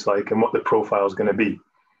going to taste like and what the profile is going to be.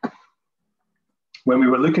 When we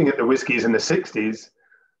were looking at the whiskies in the 60s,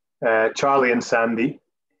 Charlie and Sandy,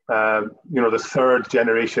 the 3rd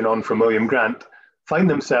generation on from William Grant, find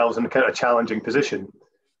themselves in a kind of challenging position.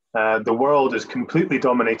 The world is completely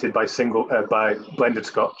dominated by by blended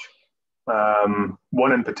Scotch.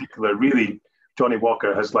 One in particular, really, Johnny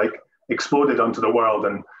Walker, has like exploded onto the world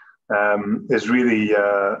and is really,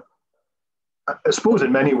 I suppose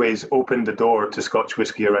in many ways, opened the door to Scotch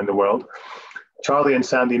whisky around the world. Charlie and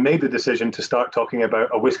Sandy made the decision to start talking about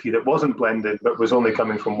a whisky that wasn't blended, but was only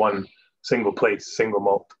coming from one single place, single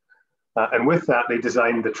malt. And with that, they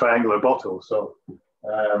designed the triangular bottle. So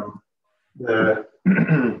this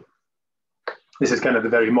is kind of the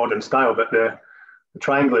very modern style, but the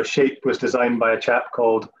triangular shape was designed by a chap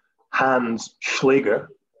called Hans Schläger.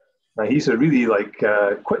 Now, he's a really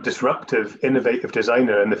quite disruptive, innovative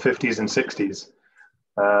designer in the 50s and 60s.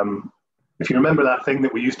 If you remember that thing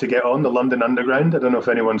that we used to get on, the London Underground, I don't know if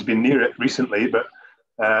anyone's been near it recently, but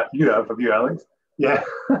Have you, Alex? Yeah.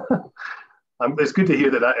 It's good to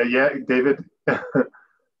hear that. Yeah, David.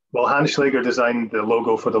 Well, Hans Schläger designed the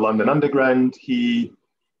logo for the London Underground. He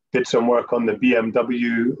did some work on the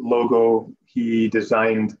BMW logo. He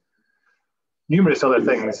designed numerous other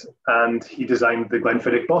things, and he designed the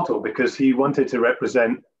Glenfiddich bottle because he wanted to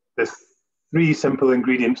represent the three simple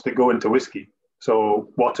ingredients that go into whiskey. So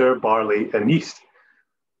water, barley, and yeast.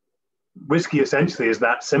 Whiskey essentially is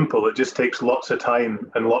that simple. It just takes lots of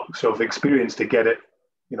time and lots of experience to get it,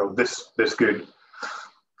 this good.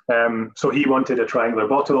 So he wanted a triangular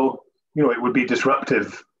bottle. It would be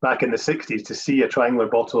disruptive back in the 60s to see a triangular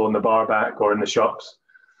bottle in the bar back or in the shops.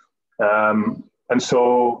 And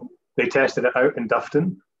so they tested it out in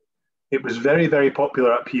Dufton. It was very, very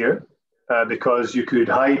popular up here because you could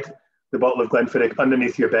hide the bottle of Glenfiddich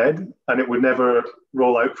underneath your bed and it would never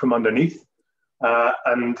roll out from underneath.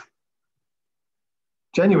 And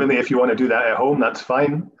genuinely, if you want to do that at home, that's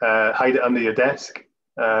fine. Hide it under your desk.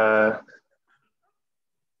 We're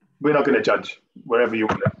not going to judge wherever you're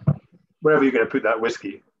going to put that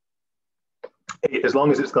whiskey, as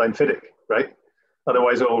long as it's Glenfiddich, right?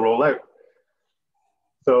 Otherwise, it will roll out.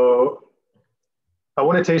 So I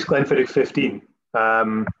want to taste Glenfiddich 15.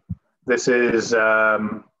 This is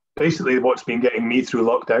basically what's been getting me through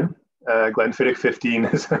lockdown. Glenfiddich 15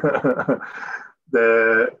 is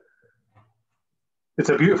it's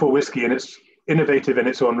a beautiful whiskey and it's innovative in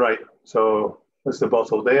its own right. So that's the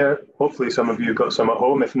bottle there. Hopefully some of you got some at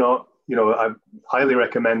home. If not, I highly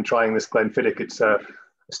recommend trying this Glenfiddich. It's a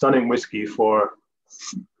stunning whiskey for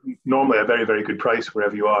normally a very, very good price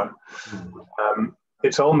wherever you are.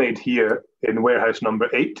 It's all made here in warehouse number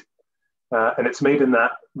 8. And it's made in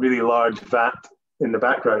that really large vat in the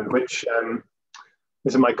background, which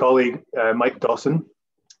this is my colleague, Mike Dawson,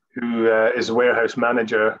 who is a warehouse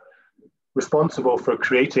manager responsible for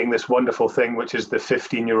creating this wonderful thing, which is the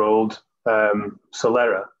 15-year-old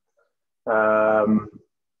Solera.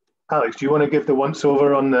 Alex, do you want to give the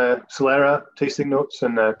once-over on the Solera tasting notes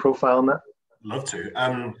and profile on that? Love to.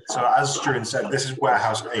 So as Stuart said, this is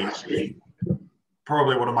Warehouse 8.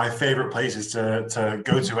 Probably one of my favorite places to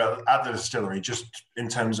go to at the distillery, just in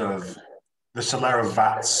terms of the Solera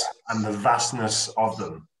vats and the vastness of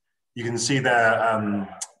them. You can see there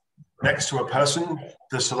next to a person,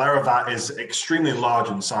 the Solera vat is extremely large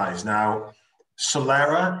in size. Now,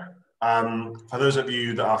 Solera, for those of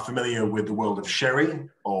you that are familiar with the world of sherry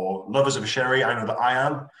or lovers of sherry, I know that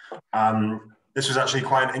I am. This was actually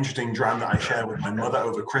quite an interesting dram that I shared with my mother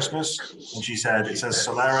over Christmas. And she said, it says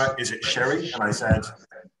Solera, is it sherry? And I said,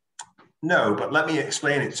 no, but let me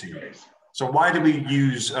explain it to you. So why do we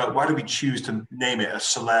choose to name it a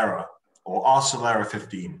Solera or our Solera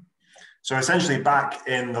 15? So essentially back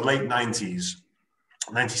in the late 90s,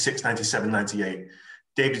 96, 97, 98,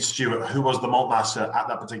 David Stewart, who was the malt master at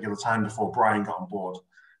that particular time before Brian got on board,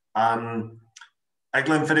 at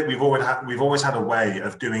Glenfiddich, we've always had a way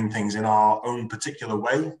of doing things in our own particular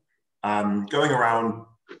way, going around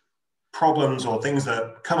problems or things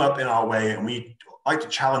that come up in our way, and we like to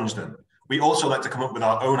challenge them. We also like to come up with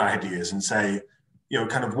our own ideas and say,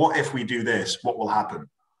 kind of, what if we do this? What will happen?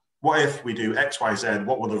 What if we do X, Y, Z?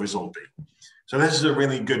 What will the result be? So this is a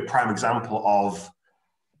really good prime example of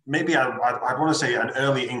maybe I want to say an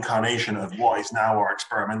early incarnation of what is now our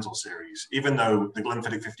experimental series. Even though the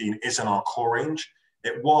Glenfiddich 15 isn't our core range,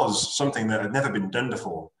 it was something that had never been done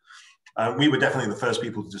before. We were definitely the first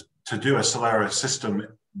people to do a Solera system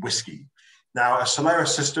whiskey. Now, a Solera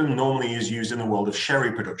system normally is used in the world of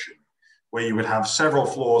sherry production, where you would have several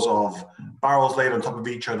floors of barrels laid on top of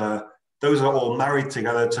each other. Those are all married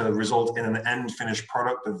together to result in an end finished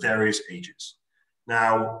product of various ages.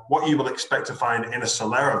 Now, what you will expect to find in a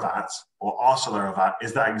Solera vat or our Solera vat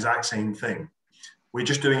is that exact same thing. We're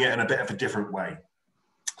just doing it in a bit of a different way.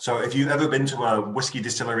 So if you've ever been to a whiskey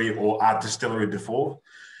distillery or a distillery before,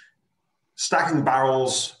 stacking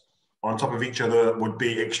barrels on top of each other would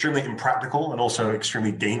be extremely impractical and also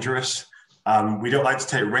extremely dangerous. We don't like to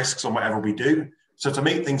take risks on whatever we do. So to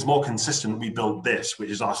make things more consistent, we built this, which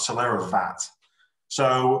is our Solera vat.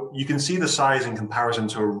 So you can see the size in comparison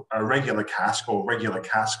to a regular cask or regular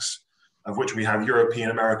casks, of which we have European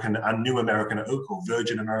American and New American oak or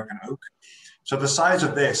Virgin American oak. So the size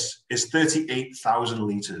of this is 38,000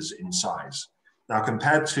 liters in size. Now,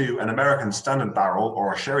 compared to an American standard barrel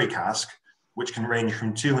or a sherry cask, which can range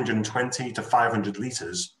from 220 to 500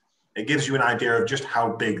 liters, it gives you an idea of just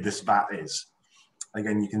how big this vat is.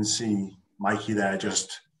 Again, you can see Mikey there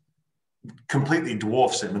just completely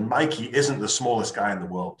dwarfs him. And Mikey isn't the smallest guy in the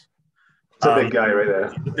world. It's a big guy right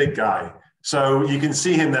there. He's a big guy. So you can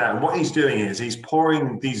see him there. And what he's doing is he's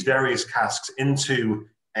pouring these various casks into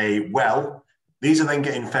a well These are then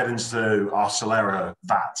getting fed into our Solera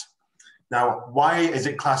vat. Now, why is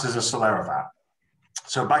it classed as a Solera vat?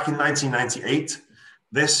 So back in 1998,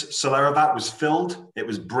 this Solera vat was filled, it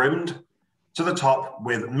was brimmed to the top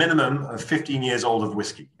with minimum of 15 years old of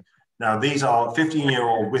whiskey. Now, these are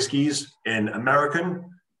 15-year-old whiskies in American,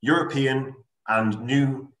 European, and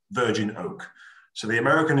New Virgin oak. So the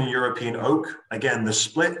American and European oak, again, the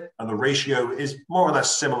split and the ratio is more or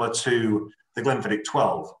less similar to the Glenfiddich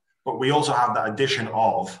 12, but we also have that addition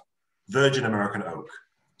of virgin American oak.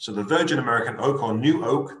 So the virgin American oak or new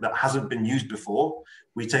oak that hasn't been used before,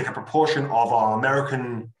 we take a proportion of our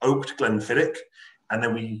American oaked Glenfiddich, and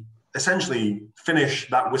then we essentially finish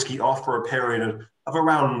that whiskey off for a period of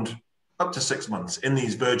around up to 6 months in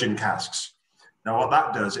these virgin casks. Now, what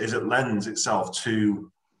that does is it lends itself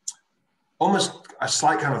to almost a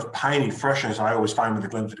slight kind of piney freshness I always find with the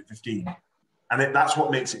Glenfiddich 15. And that's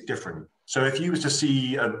what makes it different. So if you was to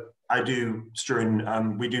see,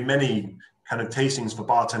 we do many kind of tastings for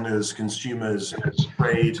bartenders, consumers,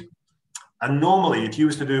 trade. And normally, if you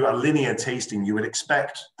was to do a linear tasting, you would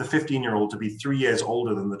expect the 15-year-old to be 3 years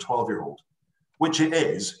older than the 12-year-old, which it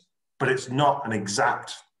is, but it's not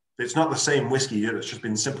it's not the same whiskey that's just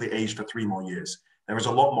been simply aged for 3 more years. There is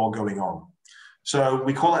a lot more going on. So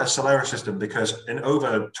we call it a Solera system because in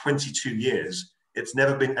over 22 years, it's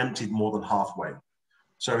never been emptied more than halfway.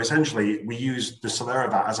 So essentially, we use the Solera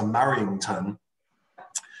vat as a marrying tun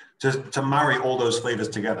to marry all those flavors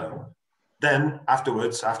together. Then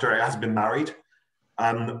afterwards, after it has been married,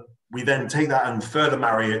 we then take that and further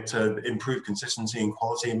marry it to improve consistency and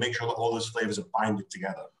quality and make sure that all those flavors are binded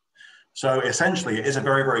together. So essentially, it is a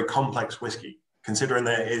very, very complex whiskey, considering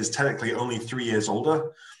that it is technically only 3 years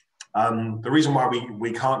older. The reason why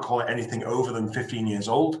we can't call it anything over than 15 years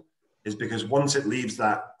old is because once it leaves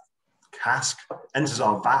that cask, enters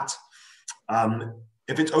our vat,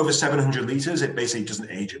 if it's over 700 liters, it basically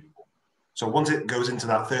doesn't age anymore. So once it goes into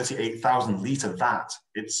that 38,000 liter vat,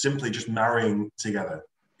 it's simply just marrying together.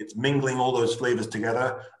 It's mingling all those flavors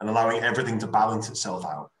together and allowing everything to balance itself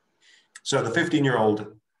out. So the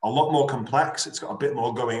 15-year-old, a lot more complex. It's got a bit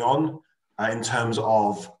more going on in terms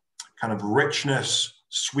of kind of richness,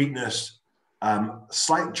 sweetness,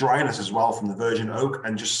 slight dryness as well from the virgin oak,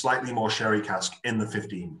 and just slightly more sherry cask in the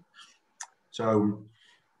 15. So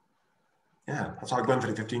yeah, that's our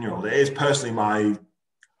Glenfiddich 15-year-old. It is personally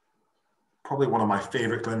probably one of my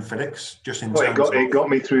favorite Glenfiddichs, just in terms of... It got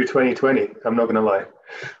me through 2020, I'm not going to lie.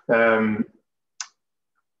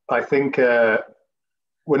 I think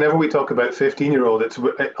whenever we talk about 15-year-old,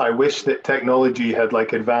 I wish that technology had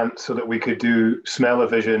like advanced so that we could do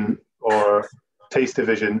smell-o-vision or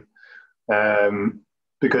taste-o-vision,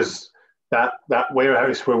 because that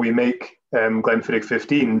warehouse where we make Glenfiddich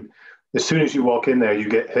 15, as soon as you walk in there, you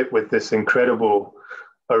get hit with this incredible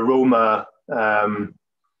aroma.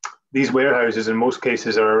 These warehouses in most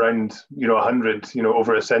cases are around 100,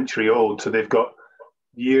 over a century old, so they've got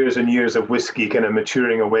years and years of whiskey kind of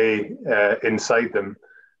maturing away inside them,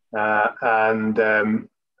 and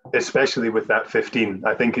especially with that 15,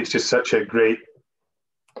 I think it's just such a great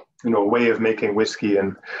way of making whiskey,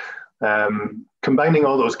 and combining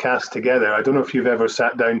all those casks together. I don't know if you've ever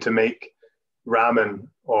sat down to make ramen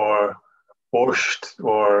or borscht,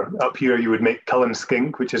 or up here you would make cullen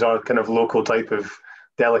skink, which is our kind of local type of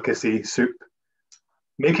delicacy soup.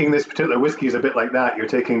 Making this particular whiskey is a bit like that. You're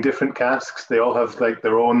taking different casks. They all have like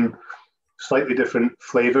their own slightly different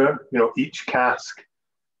flavor. Each cask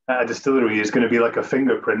at a distillery is going to be like a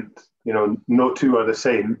fingerprint. No two are the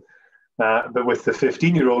same. But with the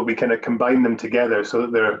 15-year-old, we kind of combine them together so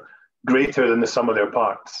that they're greater than the sum of their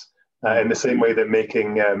parts, in the same way that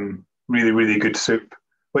making really, really good soup,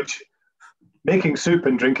 which making soup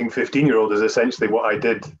and drinking 15-year-old is essentially what I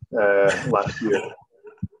did last year.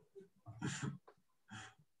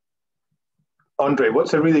 Andre,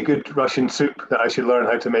 what's a really good Russian soup that I should learn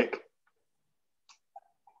how to make?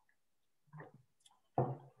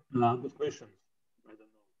 Good question. I don't know.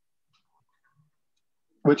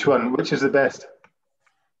 Which one? Which is the best?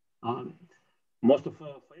 Most of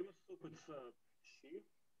famous soup it's sheep.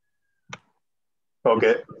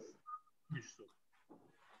 Okay. Fish soup.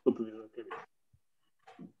 Soup with cabbage.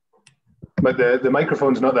 But the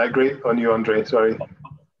microphone's not that great on you, Andre. Sorry.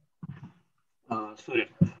 Sorry.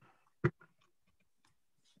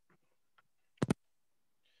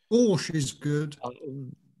 Borscht is good.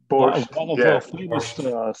 Borscht, One of yeah. the famous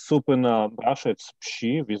soup in Russia, it's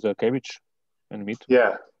pshi with cabbage and meat.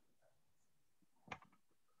 Yeah.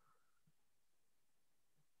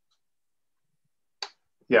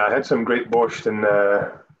 Yeah, I had some great borscht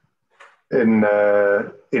in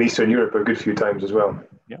Eastern Europe a good few times as well.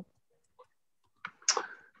 Yeah.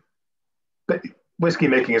 but whiskey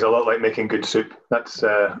making is a lot like making good soup. That's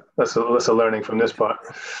a learning from this part.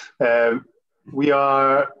 We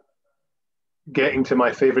are getting to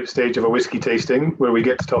my favourite stage of a whiskey tasting, where we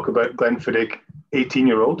get to talk about Glenfiddich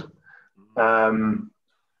 18-year-old.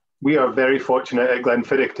 We are very fortunate at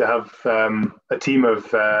Glenfiddich to have a team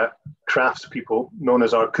of craftspeople known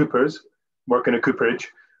as our coopers, work in a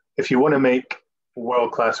cooperage. If you want to make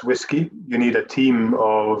world-class whiskey, you need a team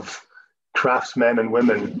of craftsmen and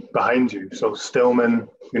women behind you. So stillmen,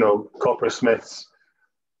 coppersmiths,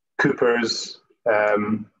 coopers,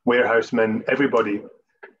 warehousemen, everybody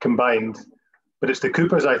combined. But it's the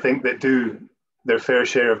coopers, I think, that do their fair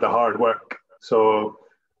share of the hard work. So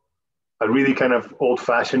a really kind of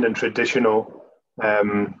old-fashioned and traditional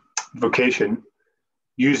vocation,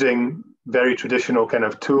 using very traditional kind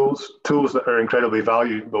of tools that are incredibly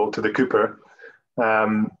valuable to the cooper.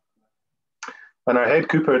 And our head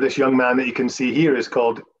cooper, this young man that you can see here, is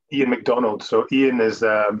called Ian McDonald. So Ian is,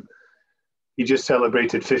 he just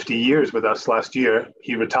celebrated 50 years with us last year.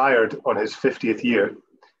 He retired on his 50th year.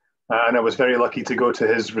 And I was very lucky to go to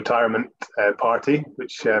his retirement party,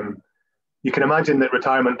 which you can imagine that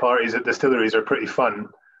retirement parties at distilleries are pretty fun.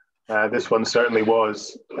 This one certainly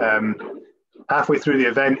was. Halfway through the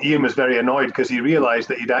event, Ian was very annoyed because he realized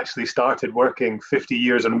that he'd actually started working 50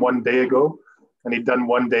 years and 1 day ago, and he'd done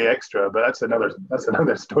 1 day extra, but that's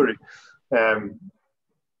another story.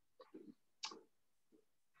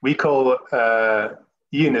 We call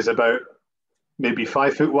Ian is about maybe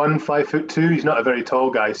 5'1", 5'2". He's not a very tall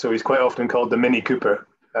guy, so he's quite often called the Mini Cooper,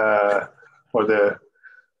 or the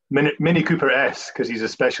Mini Cooper S, because he's a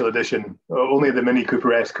special edition. Only the Mini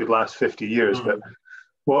Cooper S could last 50 years. But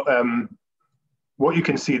what you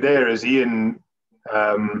can see there is Ian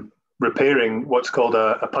repairing what's called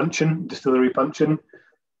a puncheon, distillery puncheon.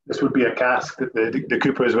 This would be a cask that the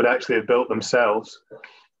coopers would actually have built themselves,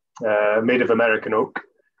 made of American oak.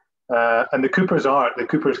 And the cooper's art, the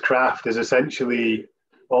cooper's craft, is essentially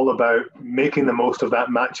all about making the most of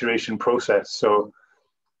that maturation process. So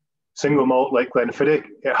single malt like Glenfiddich,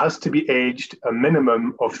 it has to be aged a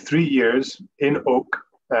minimum of 3 years in oak,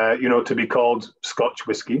 to be called Scotch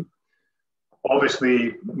whiskey.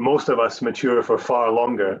 Obviously, most of us mature for far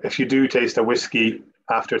longer. If you do taste a whiskey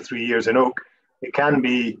after 3 years in oak, it can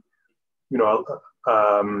be, it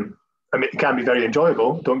can be very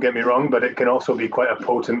enjoyable, don't get me wrong, but it can also be quite a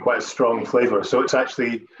potent, quite a strong flavor. So it's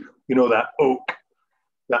actually, that oak,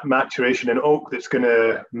 that maturation in oak that's going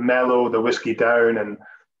to mellow the whiskey down and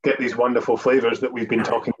get these wonderful flavors that we've been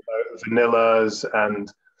talking about, vanillas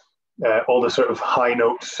and all the sort of high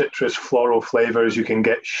note citrus floral flavors. You can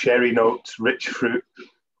get sherry notes, rich fruit.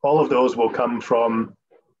 All of those will come from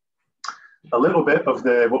a little bit of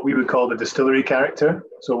what we would call the distillery character.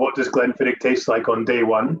 So what does Glenfiddich taste like on day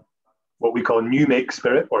one? What we call new make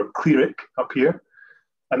spirit, or cleric up here.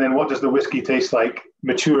 And then what does the whiskey taste like?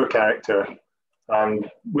 Mature character. And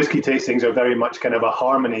whiskey tastings are very much kind of a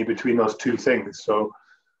harmony between those two things. So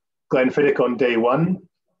Glenfiddich on day one,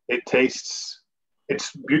 it's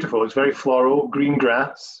beautiful. It's very floral, green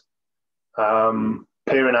grass,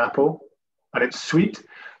 pear and apple, and it's sweet.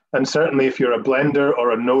 And certainly if you're a blender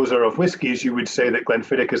or a noser of whiskies, you would say that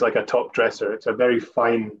Glenfiddich is like a top dresser. It's a very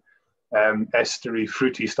fine, estery,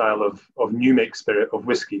 fruity style of new make spirit of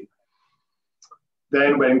whiskey.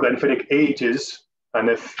 Then when Glenfiddich ages, and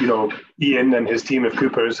if Ian and his team of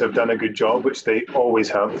coopers have done a good job, which they always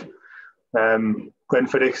have,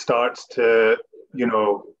 Glenfiddich starts to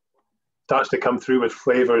come through with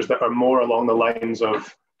flavors that are more along the lines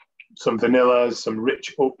of some vanillas, some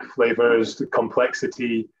rich oak flavors, the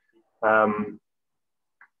complexity.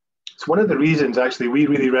 It's one of the reasons actually we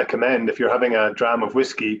really recommend, if you're having a dram of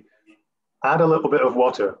whiskey, add a little bit of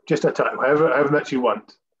water, just a touch, however much you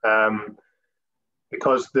want.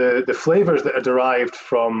 Because the flavors that are derived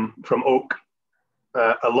from oak,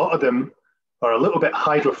 a lot of them are a little bit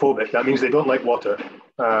hydrophobic. That means they don't like water.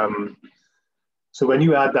 So when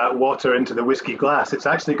you add that water into the whiskey glass, it's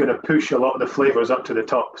actually going to push a lot of the flavors up to the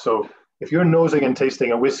top. So if you're nosing and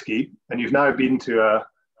tasting a whiskey, and you've now been to a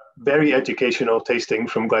very educational tasting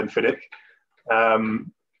from Glenfiddich,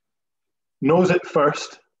 nose it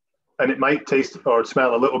first, and it might taste or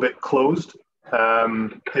smell a little bit closed.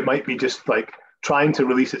 It might be just like trying to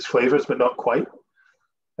release its flavors, but not quite.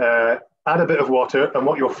 Add a bit of water, and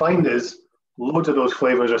what you'll find is loads of those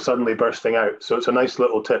flavors are suddenly bursting out. So it's a nice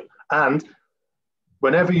little tip. And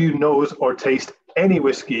whenever you nose or taste any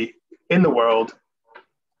whiskey in the world,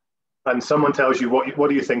 and someone tells you, what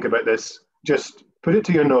do you think about this? Just put it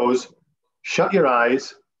to your nose, shut your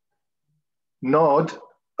eyes, nod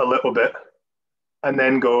a little bit, and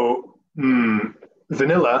then go,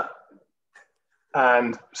 vanilla,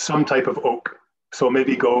 and some type of oak. So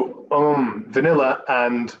maybe go vanilla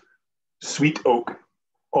and sweet oak,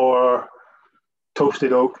 or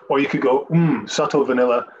toasted oak, or you could go subtle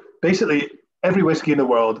vanilla. Basically, every whiskey in the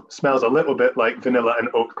world smells a little bit like vanilla and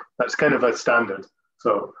oak. That's kind of a standard.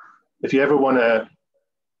 So if you ever want to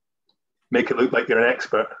make it look like you're an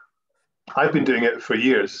expert, I've been doing it for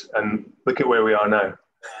years, and look at where we are now.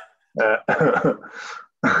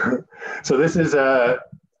 So this is a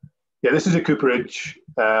cooperage.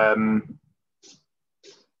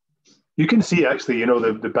 You can see actually, you know,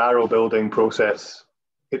 the barrel building process.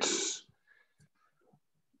 It's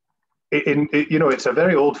it's a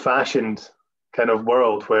very old-fashioned kind of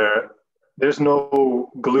world where there's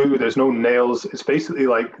no glue, there's no nails. It's basically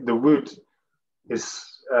like the wood is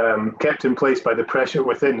kept in place by the pressure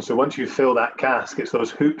within. So once you fill that cask, it's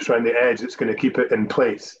those hoops around the edge that's going to keep it in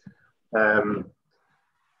place. And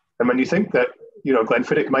when you think that, you know,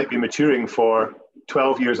 Glenfiddich might be maturing for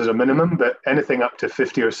 12 years as a minimum, but anything up to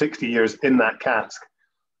 50 or 60 years in that cask,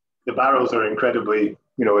 the barrels are incredibly,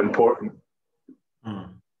 you know, important.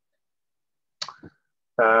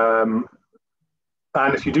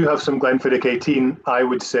 And if you do have some Glenfiddich 18, I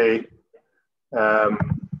would say,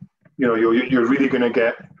 you know, you're really going to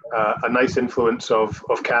get a nice influence of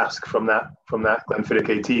cask from that Glenfiddich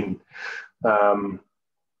 18.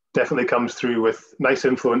 Definitely comes through with nice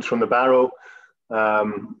influence from the barrel.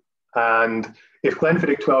 And if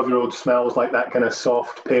Glenfiddich 12-year-old smells like that kind of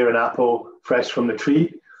soft pear and apple fresh from the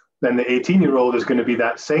tree, then the 18-year-old is going to be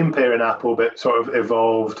that same pear and apple, but sort of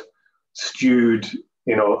evolved, stewed,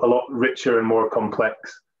 you know, a lot richer and more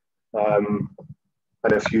complex. And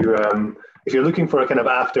if you're looking for a kind of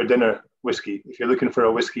after dinner whiskey, if you're looking for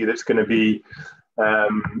a whiskey that's going to be,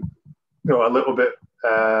 you know, a little bit,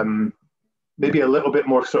 maybe a little bit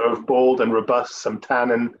more sort of bold and robust, some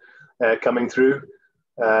tannin coming through,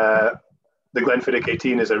 the Glenfiddich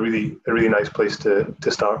 18 is a really nice place to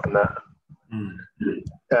start from that.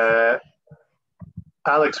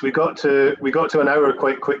 Alex, we got to an hour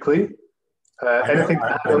quite quickly. Anything to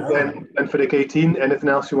add on Glenfiddich 18? Anything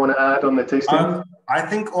else you want to add on the tasting? I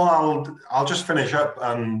think I'll just finish up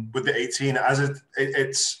with the 18 as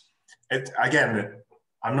it's again.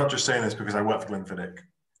 I'm not just saying this because I work for Glenfiddich.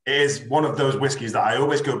 It is one of those whiskies that I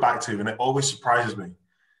always go back to, and it always surprises me.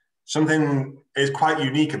 Something is quite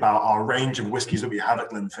unique about our range of whiskies that we have at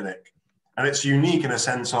Glenfiddich, and it's unique in a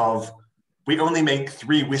sense of we only make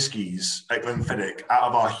 3 whiskies at Glenfiddich out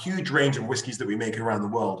of our huge range of whiskies that we make around the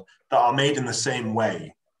world that are made in the same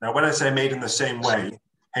way. Now, when I say made in the same way,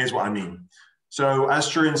 here's what I mean. So as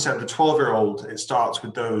Struan said, the 12-year-old, it starts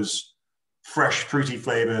with those fresh, fruity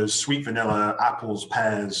flavors, sweet vanilla, apples,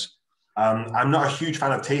 pears. I'm not a huge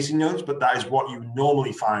fan of tasting notes, but that is what you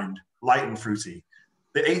normally find, light and fruity.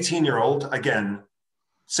 The 18-year-old, again,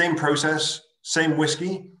 same process, same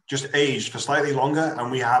whiskey, just aged for slightly longer,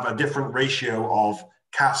 and we have a different ratio of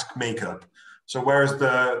cask makeup. So whereas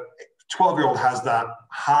the 12-year-old has that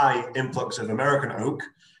high influx of American oak,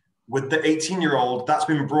 with the 18-year-old, that's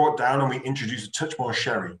been brought down and we introduce a touch more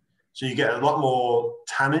sherry. So you get a lot more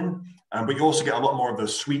tannin, but you also get a lot more of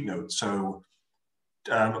those sweet notes. So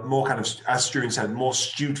more kind of, as Struan said, more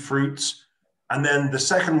stewed fruits. And then the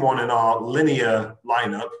second one in our linear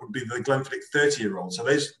lineup would be the Glenfiddich 30-year-old. So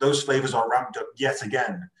those flavors are ramped up yet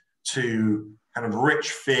again to kind of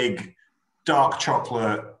rich fig, dark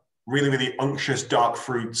chocolate, really, really unctuous dark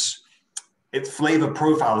fruits. Its flavor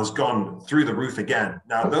profile has gone through the roof again.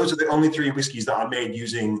 Now, those are the only 3 whiskeys that are made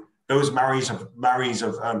using those marriages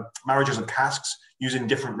of casks using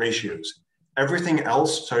different ratios. Everything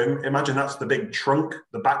else, so imagine that's the big trunk,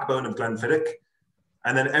 the backbone of Glenfiddich.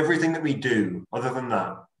 And then everything that we do other than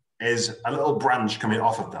that is a little branch coming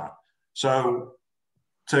off of that. So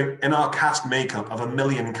in our cask makeup of 1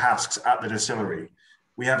 million casks at the distillery,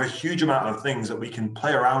 we have a huge amount of things that we can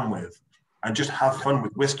play around with and just have fun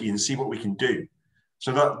with whiskey and see what we can do.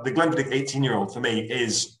 So that the Glenfiddich 18-year-old for me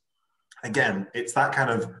is, again, it's that kind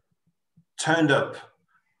of turned up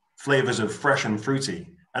flavors of fresh and fruity.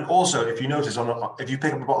 And also, if you notice, if you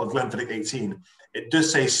pick up a bottle of Glenfiddich 18, it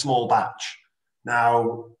does say small batch.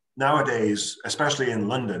 Now, nowadays, especially in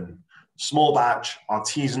London, small batch,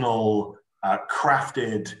 artisanal,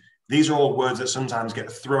 crafted, these are all words that sometimes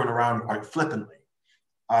get thrown around quite flippantly.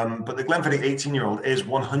 But the Glenfiddich 18-year-old is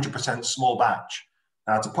 100% small batch.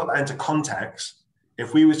 Now, to put that into context,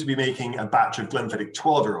 if we was to be making a batch of Glenfiddich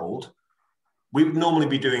 12-year-old, we would normally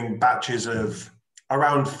be doing batches of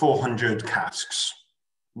around 400 casks,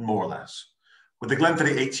 more or less. With the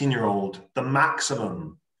Glenfiddich 18-year-old, the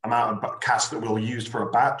maximum amount of casks that we'll use for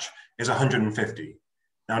a batch is 150.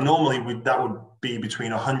 Now, normally that would be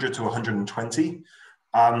between 100 to 120.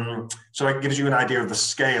 So it gives you an idea of the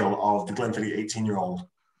scale of the Glenfiddich 18-year-old.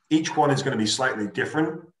 Each one is going to be slightly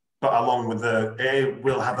different, but along with it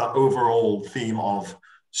will have that overall theme of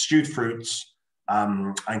stewed fruits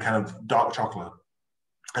and kind of dark chocolate.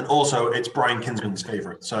 And also, it's Brian Kinsman's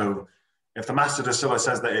favorite. So if the master distiller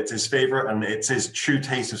says that it's his favorite and it's his true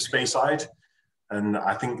taste of Speyside, and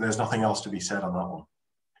I think there's nothing else to be said on that one.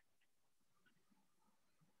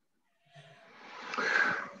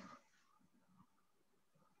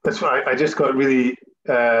 That's right. I just got really,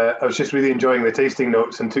 I was just really enjoying the tasting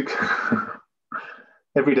notes and took,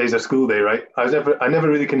 every day's a school day, right? I never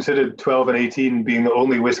really considered 12 and 18 being the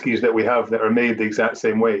only whiskies that we have that are made the exact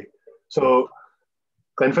same way. So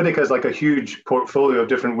Glenfiddich has like a huge portfolio of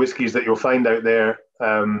different whiskies that you'll find out there.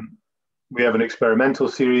 We have an experimental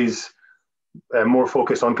series, more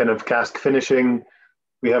focused on kind of cask finishing.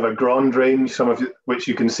 We have a Grand range, some of which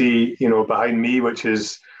you can see, behind me, which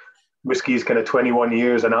is whiskies kind of 21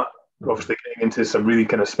 years and up, obviously getting into some really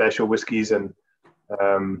kind of special whiskies and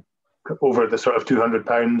over the sort of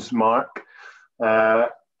 £200 mark.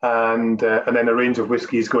 And then a range of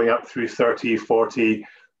whiskies going up through 30, 40,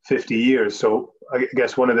 50 years. So I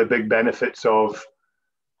guess one of the big benefits of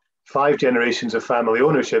 5 generations of family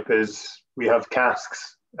ownership is we have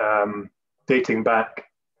casks dating back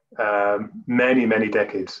many, many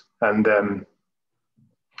decades. And a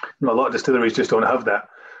lot of distilleries just don't have that.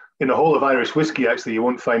 In the whole of Irish whiskey, actually, you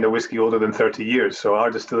won't find a whiskey older than 30 years. So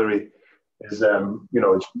our distillery is,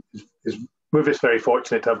 we're just very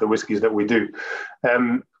fortunate to have the whiskies that we do.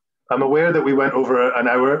 I'm aware that we went over an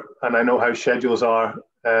hour, and I know how schedules are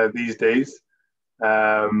these days.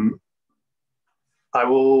 I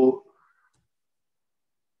will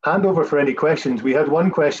hand over for any questions. We had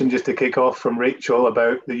one question just to kick off from Rachel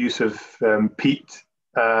about the use of peat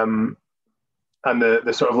and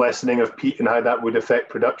the sort of lessening of peat and how that would affect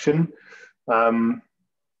production.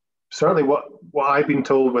 Certainly what I've been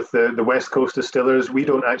told with the West Coast distillers, we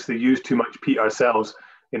don't actually use too much peat ourselves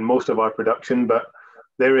in most of our production, but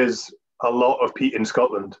there is a lot of peat in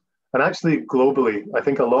Scotland. And actually globally, I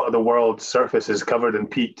think a lot of the world's surface is covered in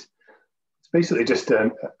peat. It's basically just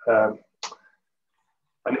an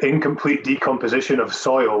incomplete decomposition of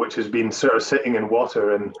soil, which has been sort of sitting in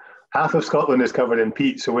water, and half of Scotland is covered in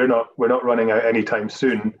peat. So we're not running out anytime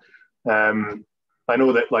soon. I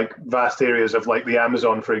know that like vast areas of like the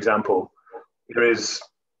Amazon, for example, there is,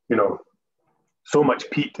 so much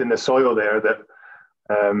peat in the soil there that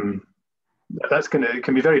it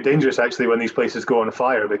can be very dangerous actually when these places go on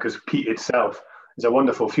fire, because peat itself is a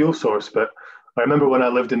wonderful fuel source. But I remember when I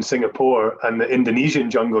lived in Singapore and the Indonesian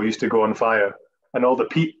jungle used to go on fire and all the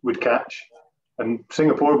peat would catch and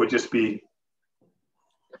Singapore would just be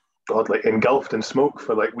like engulfed in smoke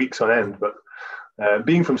for like weeks on end. But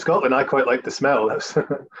being from Scotland, I quite like the smell. That's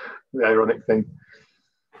the ironic thing.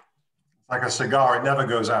 Like a cigar, it never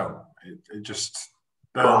goes out. It just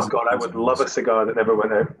burns. Oh God, I would love a cigar that never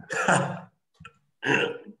went out.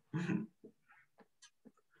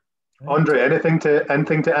 Andre, anything to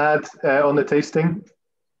add on the tasting?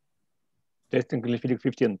 Tasting Glenfiddich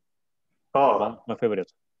 15. Oh, my favorite.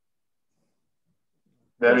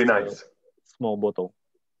 Very Just nice. Small bottle.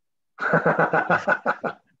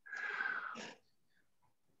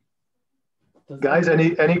 Guys,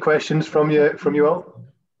 any questions from you all?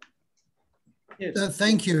 Yes.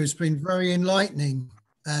 Thank you. It's been very enlightening,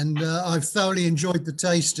 and I've thoroughly enjoyed the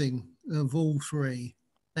tasting of all 3.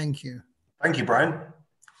 Thank you. Thank you, Brian.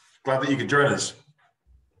 Glad that you could join us.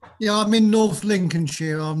 Yeah, I'm in North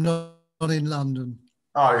Lincolnshire. I'm not in London.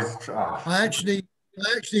 I actually,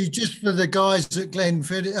 just for the guys at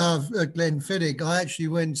Glenfiddich, I actually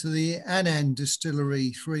went to the Annan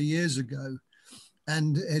Distillery 3 years ago,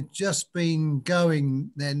 and it had just been going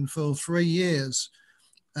then for 3 years.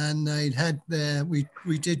 And they'd had we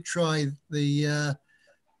did try the,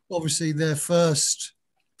 obviously their first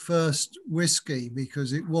whiskey,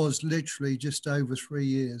 because it was literally just over 3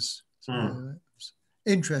 years. So it was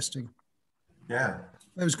interesting. Yeah.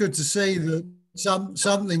 It was good to see that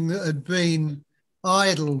something that had been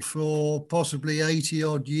idle for possibly 80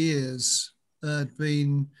 odd years had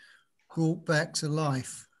been brought back to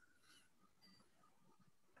life.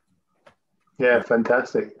 Yeah,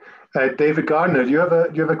 fantastic. David Gardner, do you have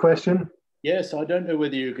a question? Yes, I don't know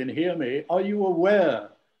whether you can hear me. Are you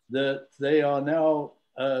aware that they are now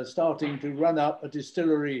starting to run up a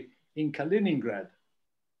distillery in Kaliningrad?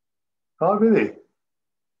 Oh, really?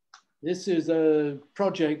 This is a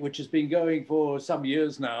project which has been going for some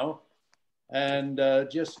years now. And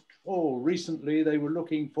recently they were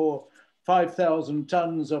looking for 5,000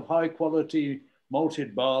 tons of high quality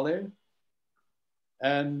malted barley.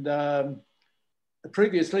 And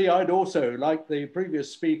previously, I'd also, like the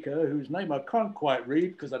previous speaker, whose name I can't quite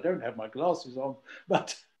read because I don't have my glasses on,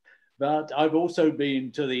 but I've also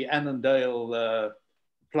been to the Annandale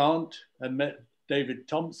plant and met David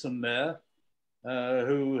Thompson there,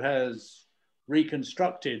 who has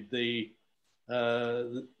reconstructed the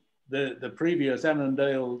previous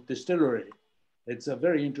Annandale distillery. It's a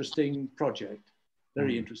very interesting project,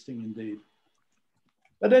 very interesting indeed.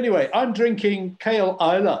 But anyway, I'm drinking Kale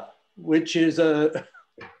Isla, which is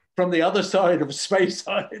from the other side of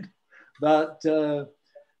Speyside, but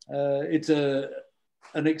it's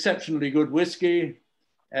an exceptionally good whiskey.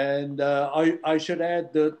 And I should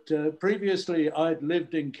add that previously I'd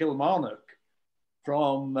lived in Kilmarnock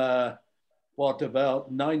from about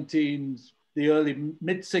the early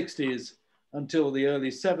mid-60s until the early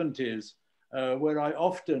 70s, where I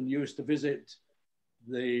often used to visit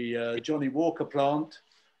the Johnny Walker plant,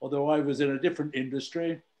 although I was in a different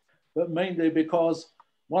industry, but mainly because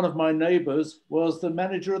one of my neighbors was the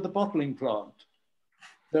manager of the bottling plant.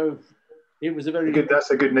 So it was a very good. That's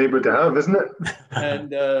a good neighbor to have, isn't it?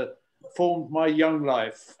 And formed my young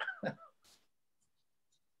life.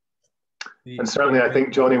 And certainly, I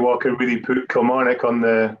think Johnny Walker really put Kilmarnock on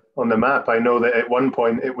the map. I know that at one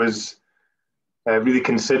point it was really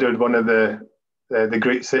considered one of the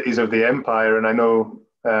great cities of the empire. And I know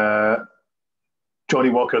Johnny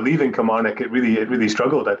Walker leaving Kilmarnock, it really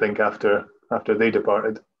struggled, I think, after they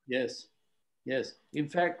departed. Yes, yes. In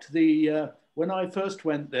fact, when I first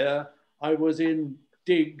went there, I was in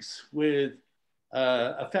digs with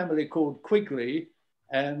a family called Quigley,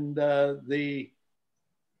 and the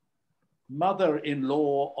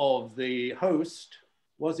mother-in-law of the host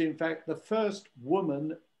was in fact the first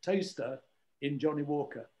woman taster in Johnny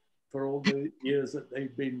Walker for all the years that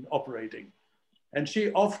they've been operating. And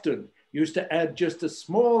she often used to add just a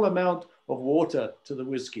small amount of water to the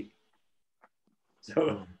whiskey.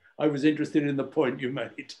 So I was interested in the point you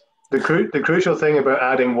made. The crucial thing about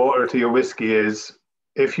adding water to your whiskey is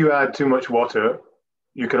if you add too much water,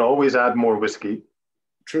 you can always add more whiskey.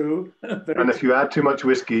 True. And if you add too much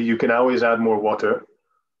whiskey, you can always add more water.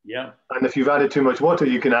 Yeah. And if you've added too much water,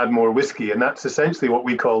 you can add more whiskey. And that's essentially what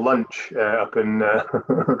we call lunch up in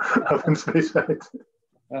Speyside.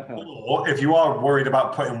 Or if you are worried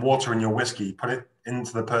about putting water in your whiskey, put it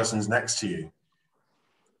into the person's next to you.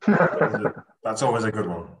 That's always a good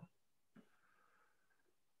one.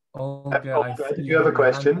 Did you have a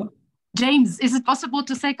question? James, is it possible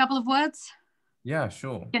to say a couple of words? Yeah,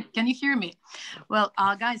 sure. Can you hear me? Well,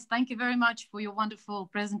 guys, thank you very much for your wonderful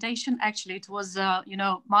presentation. Actually, it was,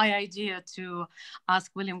 my idea to ask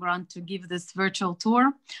William Grant to give this virtual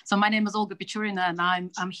tour. So my name is Olga Pichurina, and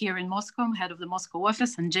I'm here in Moscow. I'm head of the Moscow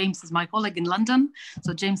office, and James is my colleague in London.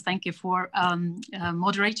 So James, thank you for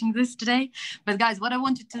moderating this today. But guys, what I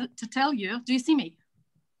wanted to tell you, do you see me?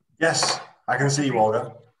 Yes, I can see you,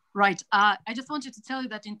 Olga. Right. I just wanted to tell you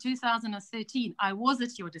that in 2013, I was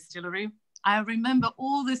at your distillery. I remember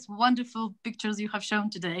all these wonderful pictures you have shown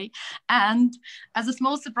today. And as a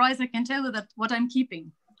small surprise, I can tell you that what I'm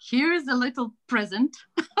keeping. Here is a little present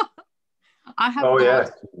I have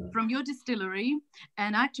got from your distillery.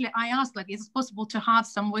 And actually I asked, like, is it possible to have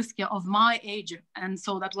some whiskey of my age? And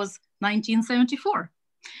so that was 1974.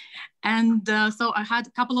 And so I had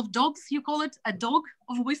a couple of dogs, you call it a dog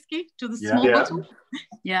of whiskey to the small bottle.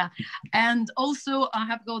 Yeah. And also I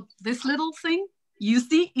have got this little thing. You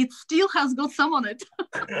see, it still has got some on it.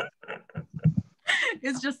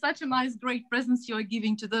 It's just such a nice, great presence you're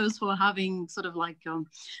giving to those who are having sort of like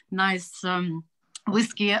nice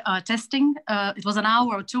whiskey testing. It was an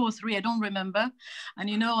hour or 2 or 3, I don't remember.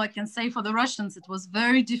 And I can say for the Russians, it was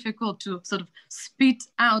very difficult to sort of spit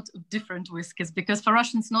out different whiskeys because for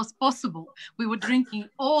Russians, not possible. We were drinking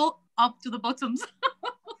all up to the bottoms.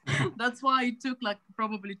 That's why it took like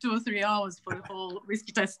probably 2 or 3 hours for the whole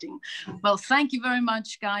whiskey testing. Well, thank you very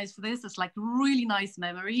much, guys, for this. It's like really nice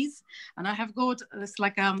memories. And I have got this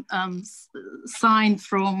like sign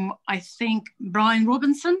from, I think, Brian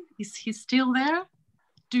Robinson. Is he still there?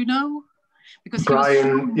 Do you know? Because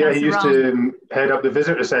Brian, he used to head up the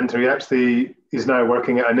visitor centre. He's now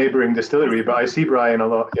working at a neighbouring distillery, but I see Brian a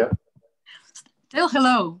lot, yeah. Tell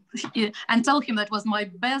hello and tell him that was my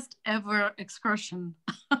best ever excursion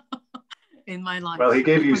in my life. Well, he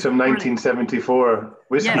gave you some 1974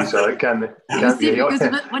 whiskey, so it can be. He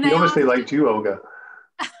obviously liked you, Olga.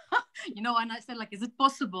 And I said, like, is it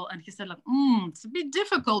possible? And he said, like, it's a bit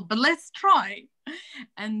difficult, but let's try.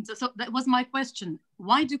 And so that was my question.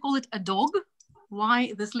 Why do you call it a dog?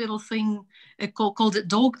 Why this little thing called it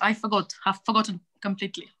dog? I've forgotten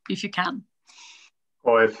completely, if you can.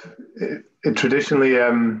 Traditionally,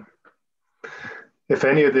 if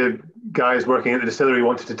any of the guys working at the distillery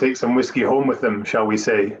wanted to take some whiskey home with them, shall we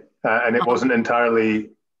say, and it wasn't entirely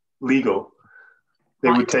legal, they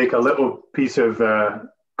would take a little piece of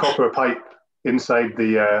copper pipe inside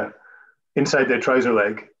their trouser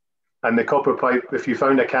leg, and the copper pipe, if you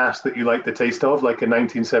found a cask that you liked the taste of, like in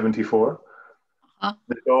 1974,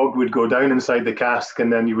 the dog would go down inside the cask,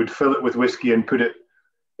 and then you would fill it with whiskey and put it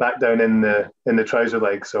back down in the trouser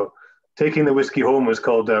leg. So taking the whiskey home was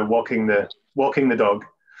called walking the dog.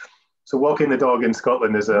 So walking the dog in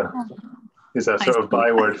Scotland is a sort of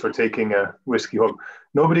byword for taking a whiskey home.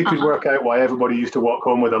 Nobody could work out why everybody used to walk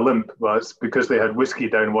home with a limp, but it's because they had whiskey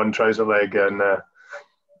down one trouser leg. And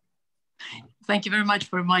thank you very much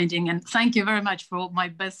for reminding, and thank you very much for my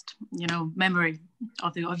best, memory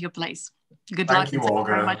of your place. Good luck. Thank you,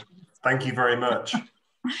 Olga. Thank you very much.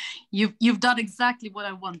 You've done exactly what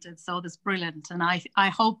I wanted, so that's brilliant, and I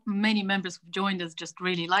hope many members who joined us just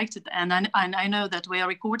really liked it, and I know that we are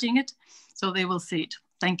recording it, so they will see it.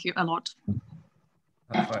 Thank you a lot.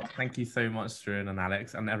 That's right. Thank you so much, Struan and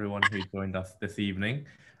Alex, and everyone who joined us this evening.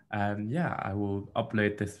 Yeah, I will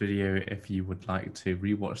upload this video. If you would like to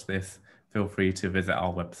rewatch this, feel free to visit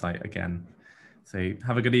our website again. So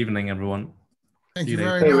have a good evening, everyone. Thank you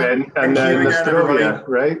very much. And Nastrovia,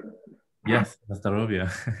 right? Yes,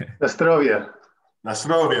 Nastrovia. Nastrovia.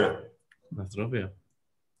 Nastrovia. Nastrovia.